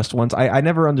find the best ones. I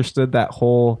never understood that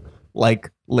whole, like,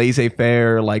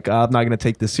 laissez-faire, like, I'm not going to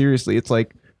take this seriously. It's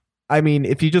like, I mean,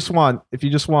 if you just want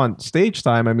stage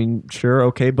time, I mean, sure,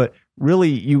 okay, but really,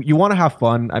 you want to have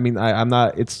fun. I mean, I'm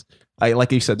not.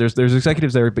 Like you said, there's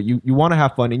executives there, but you want to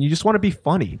have fun and you just want to be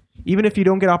funny, even if you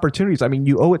don't get opportunities. I mean,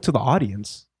 you owe it to the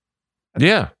audience.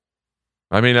 Yeah,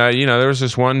 I mean, there was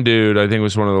this one dude. I think it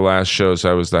was one of the last shows.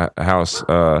 I was the house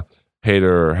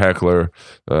hater or heckler.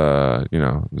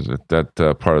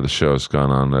 That part of the show has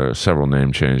gone on. There are several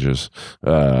name changes.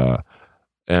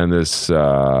 And this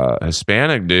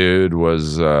Hispanic dude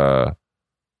was, you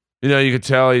could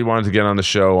tell he wanted to get on the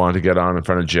show, wanted to get on in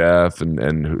front of Jeff and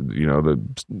the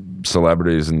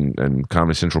celebrities and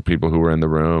Comedy Central people who were in the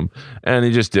room. And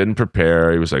he just didn't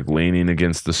prepare. He was like leaning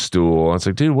against the stool. It's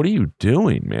like, dude, what are you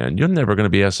doing, man? You're never going to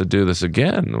be asked to do this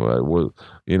again.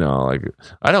 Like,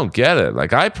 I don't get it.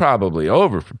 Like, I probably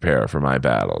over prepare for my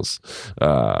battles.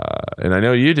 And I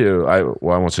know you do. I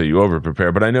won't say you over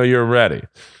prepare, but I know you're ready.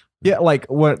 Yeah, like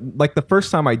the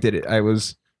first time I did it, I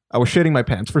was shitting my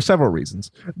pants for several reasons.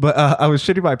 But I was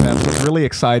shitting my pants. I was really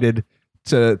excited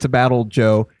to battle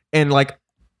Joe. And like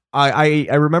I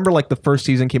remember, like, the first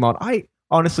season came out. I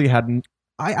honestly hadn't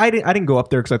I didn't go up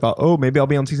there because I thought, oh, maybe I'll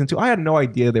be on season 2. I had no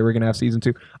idea they were gonna have season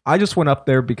 2. I just went up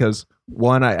there because,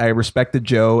 one, I respected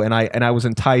Joe, and I was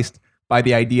enticed by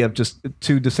the idea of just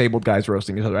 2 disabled guys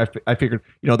roasting each other. I figured,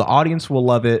 the audience will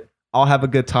love it. I'll have a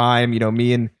good time.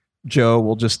 Me and Joe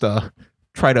will just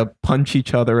try to punch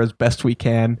each other as best we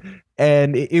can,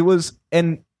 and it was,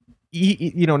 and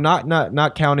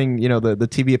not counting the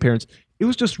TV appearance, it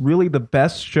was just really the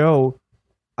best show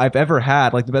I've ever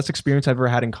had, like the best experience I've ever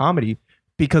had in comedy,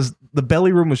 because the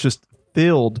belly room was just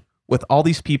filled with all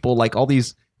these people, like all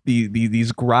these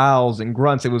growls and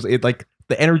grunts. It like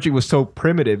the energy was so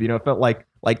primitive, it felt like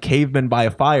cavemen by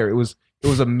a fire. It was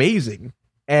amazing.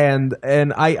 And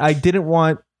I didn't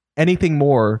want anything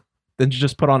more than to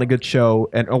just put on a good show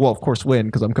and of course win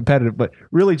because I'm competitive, but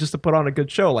really just to put on a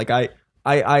good show. Like I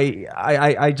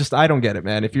don't get it,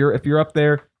 man. If you're up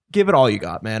there, give it all you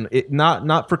got, man. It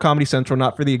not for Comedy Central,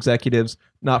 not for the executives,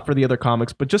 not for the other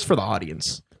comics, but just for the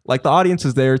audience. Like the audience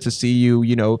is there to see you.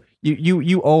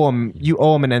 You owe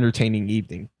them an entertaining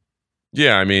evening.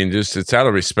 Yeah, I mean, just it's out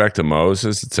of respect to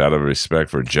Moses. It's out of respect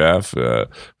for Jeff,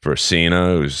 for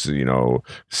Cena, who's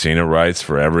Cena writes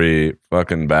for every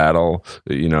fucking battle,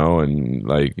 and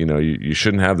like you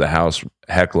shouldn't have the house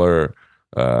heckler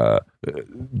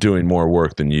doing more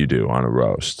work than you do on a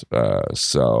roast.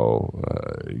 So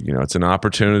it's an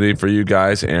opportunity for you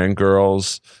guys and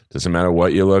girls. Doesn't matter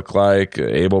what you look like,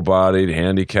 able-bodied,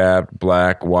 handicapped,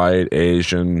 black, white,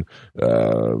 Asian,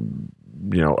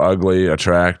 ugly,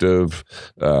 attractive,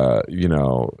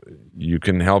 you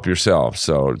can help yourself.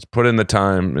 So put in the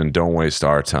time and don't waste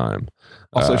our time.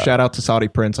 Also, shout out to Saudi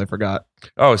Prince. I forgot.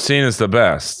 Oh, Cena's the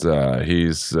best.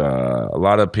 He's a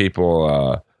lot of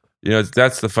people.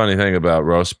 That's the funny thing about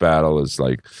roast battle is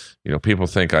like, people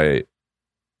think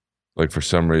for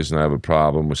some reason I have a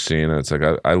problem with Cena. It's like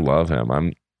I love him.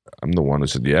 I'm the one who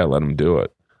said, yeah, let him do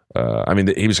it. I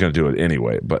mean, he was going to do it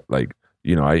anyway, but like.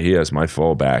 He has my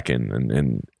full back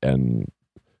and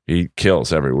he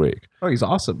kills every week. Oh, he's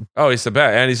awesome. Oh, he's the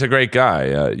best, and he's a great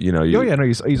guy.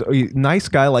 He's a nice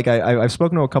guy. Like I've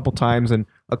spoken to him a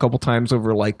couple times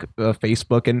over like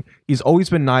Facebook, and he's always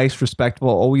been nice, respectful,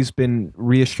 always been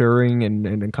reassuring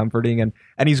and comforting, and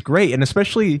he's great. And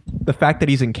especially the fact that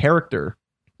he's in character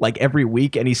like every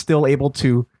week, and he's still able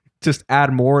to just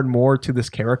add more and more to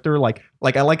this character. Like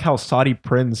I like how Saudi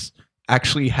Prince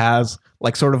actually has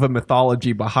like sort of a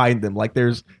mythology behind them. Like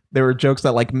there are jokes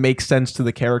that like make sense to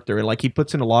the character, and like he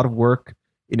puts in a lot of work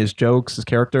in his jokes, his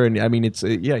character, and I mean he's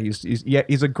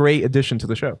a great addition to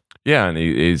the show. Yeah, and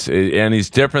he's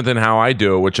different than how I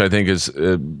do it, which I think is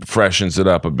freshens it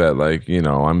up a bit. Like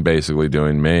I'm basically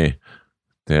doing me.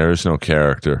 There's no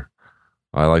character.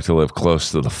 I like to live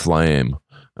close to the flame.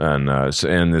 And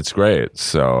it's great.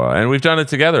 So and we've done it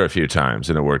together a few times,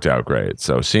 and it worked out great.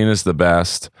 So Cena's the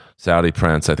best. Saudi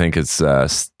Prince, I think it's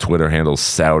Twitter handle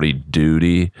Saudi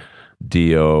Duty,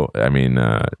 Doody,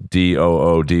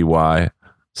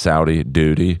 Saudi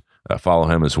Duty. Follow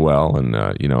him as well, and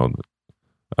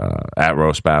at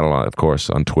Roast Battle, of course,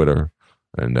 on Twitter,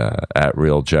 and at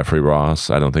Real Jeffrey Ross.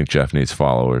 I don't think Jeff needs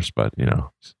followers, but he's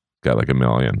got like 1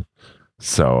 million.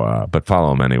 So, but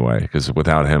follow him anyway, because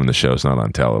without him, the show's not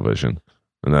on television,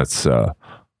 and that's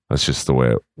just the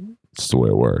way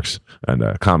it works.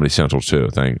 And Comedy Central too.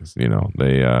 Thanks,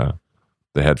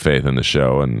 they had faith in the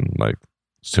show, and like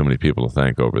there's too many people to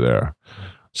thank over there.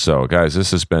 So, guys, this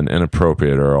has been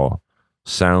Inappropriate Earl,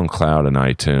 SoundCloud and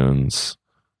iTunes.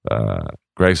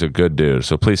 Greg's a good dude,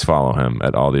 so please follow him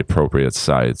at all the appropriate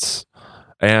sites.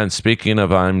 And speaking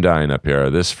of I'm Dying Up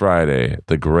Here, this Friday,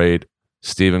 the great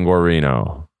Stephen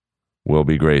Guarino will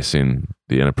be gracing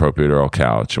the Inappropriate Earl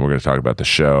couch, and we're going to talk about the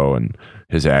show and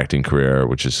his acting career,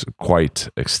 which is quite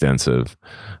extensive.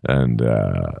 And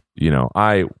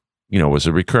I was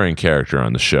a recurring character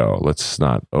on the show. Let's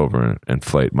not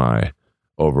overinflate my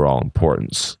overall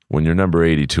importance. When you're number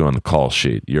 82 on the call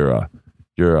sheet, you're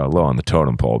low on the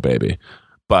totem pole, baby.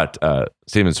 But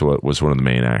Stevens was one of the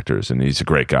main actors, and he's a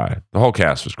great guy. The whole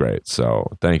cast was great. So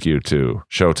thank you to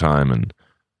Showtime and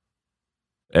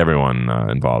everyone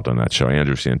involved on that show.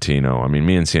 Andrew Santino. I mean,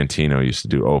 me and Santino used to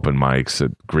do open mics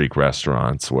at Greek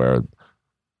restaurants where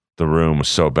the room was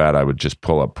so bad I would just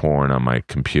pull up porn on my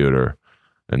computer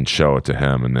and show it to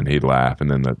him, and then he'd laugh,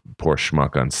 and then the poor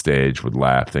schmuck on stage would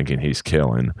laugh thinking he's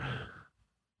killing.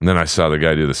 And then I saw the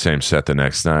guy do the same set the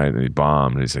next night, and he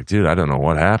bombed. And he's like, dude, I don't know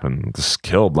what happened. Just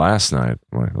killed last night.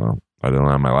 I'm like, well, I don't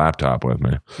have my laptop with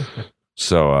me.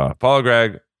 So follow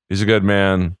Greg. He's a good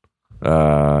man.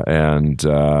 And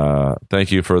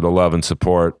thank you for the love and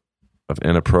support of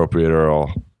Inappropriate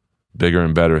Earl. Bigger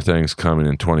and better things coming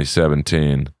in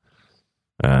 2017.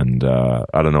 And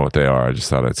I don't know what they are. I just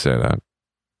thought I'd say that.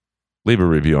 Leave a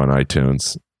review on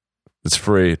iTunes. It's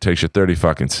free. It takes you 30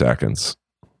 fucking seconds.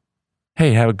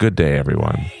 Hey, have a good day,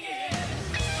 everyone.